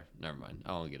 Never mind.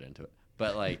 I won't get into it.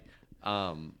 But like,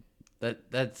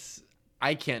 that's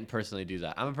I can't personally do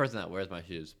that. I'm a person that wears my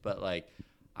shoes, but like,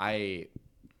 I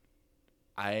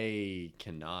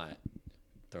cannot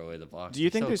throw away the box. Do you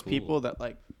It's think so there's cool. people that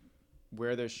like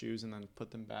wear their shoes and then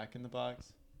put them back in the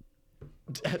box?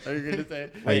 Are you gonna say?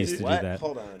 I used to do What? that.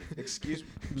 Hold on. Excuse.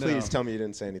 No. Please tell me you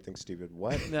didn't say anything stupid.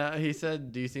 What? No, he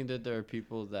said. Do you think that there are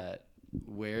people that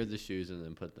wear the shoes and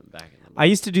then put them back in the box? I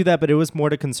used to do that, but it was more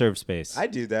to conserve space. I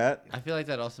do that. I feel like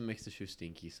that also makes the shoe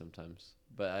stinky sometimes.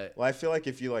 But Well, I feel like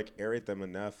if you like aerate them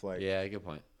enough, like yeah, good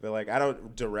point. but like I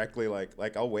don't directly like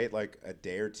I'll wait like a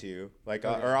day or two, like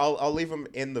Okay. or I'll leave them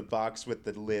in the box with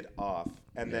the lid off,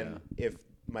 and then if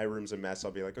my room's a mess,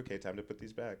 I'll be like, okay, time to put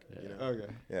these back. You know?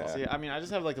 Okay. Yeah. See, I mean, I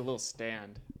just have like a little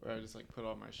stand where I just like put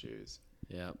all my shoes.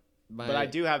 Yeah. But I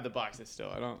do have the boxes still.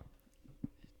 I don't.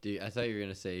 I thought you were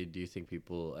gonna say, do you think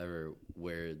people ever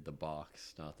wear the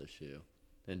box, not the shoe,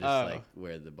 and just Oh. like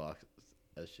wear the box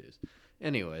as shoes?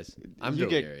 Anyways, I'm you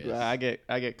delirious. get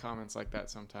I get comments like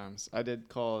that sometimes. I did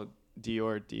call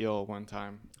Dior Deal one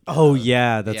time. Oh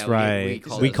yeah, that's Yeah, right.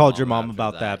 called We his called your mom after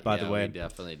about that, by Yeah, the way. we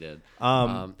definitely did.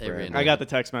 Brandon. Every I got the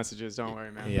text messages. Don't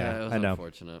worry, man. Yeah, it was I know.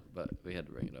 unfortunate, but we had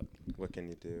to bring it up. What can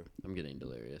you do? I'm getting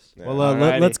delirious. Yeah. Well,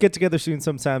 Alrighty. let's get together soon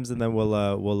sometimes, and then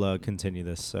we'll continue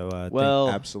this. So Well,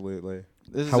 Absolutely.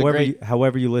 this is however a great.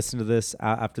 however you listen to this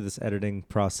after this editing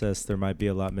process, there might be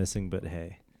a lot missing, but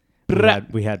hey,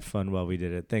 Brah. we had fun while we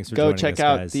did it. Thanks for Go joining check us,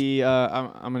 out guys. the.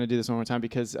 I'm gonna do this one more time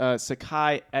because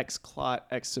Sakai X Clot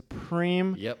X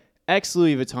Supreme Yep. X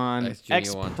Louis Vuitton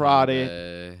X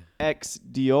Prada X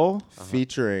Dior.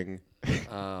 Featuring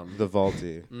Um, the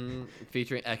Vaulty.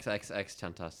 featuring XXX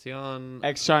Tentacion.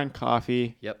 X Shine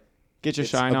Coffee. Yep. Get your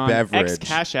It's shine a on. beverage. X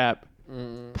Cash App.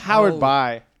 Powered Oh,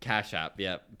 by. Cash App.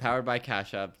 Yep. Powered by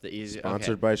Cash App. The easy.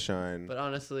 Sponsored okay. by Shine. But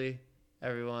honestly,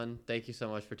 everyone, thank you so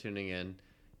much for tuning in.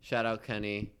 Shout out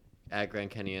Kenny at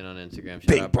Grand Kenyon on Instagram. Shout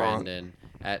Bing out bong. Brandon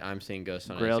at I'm Seeing Ghosts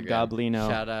on Grilled Instagram. Goblino.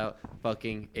 Shout out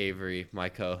fucking Avery, my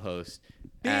co-host.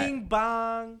 Bing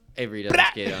bong. Avery doesn't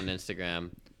skate on Instagram,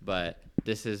 but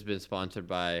this has been sponsored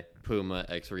by Puma,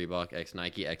 X Reebok, X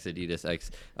Nike, X Adidas,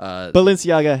 X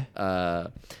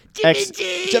Balenciaga. X.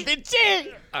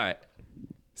 All right.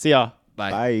 See y'all.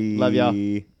 Bye. Bye. Love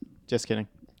y'all. Just kidding.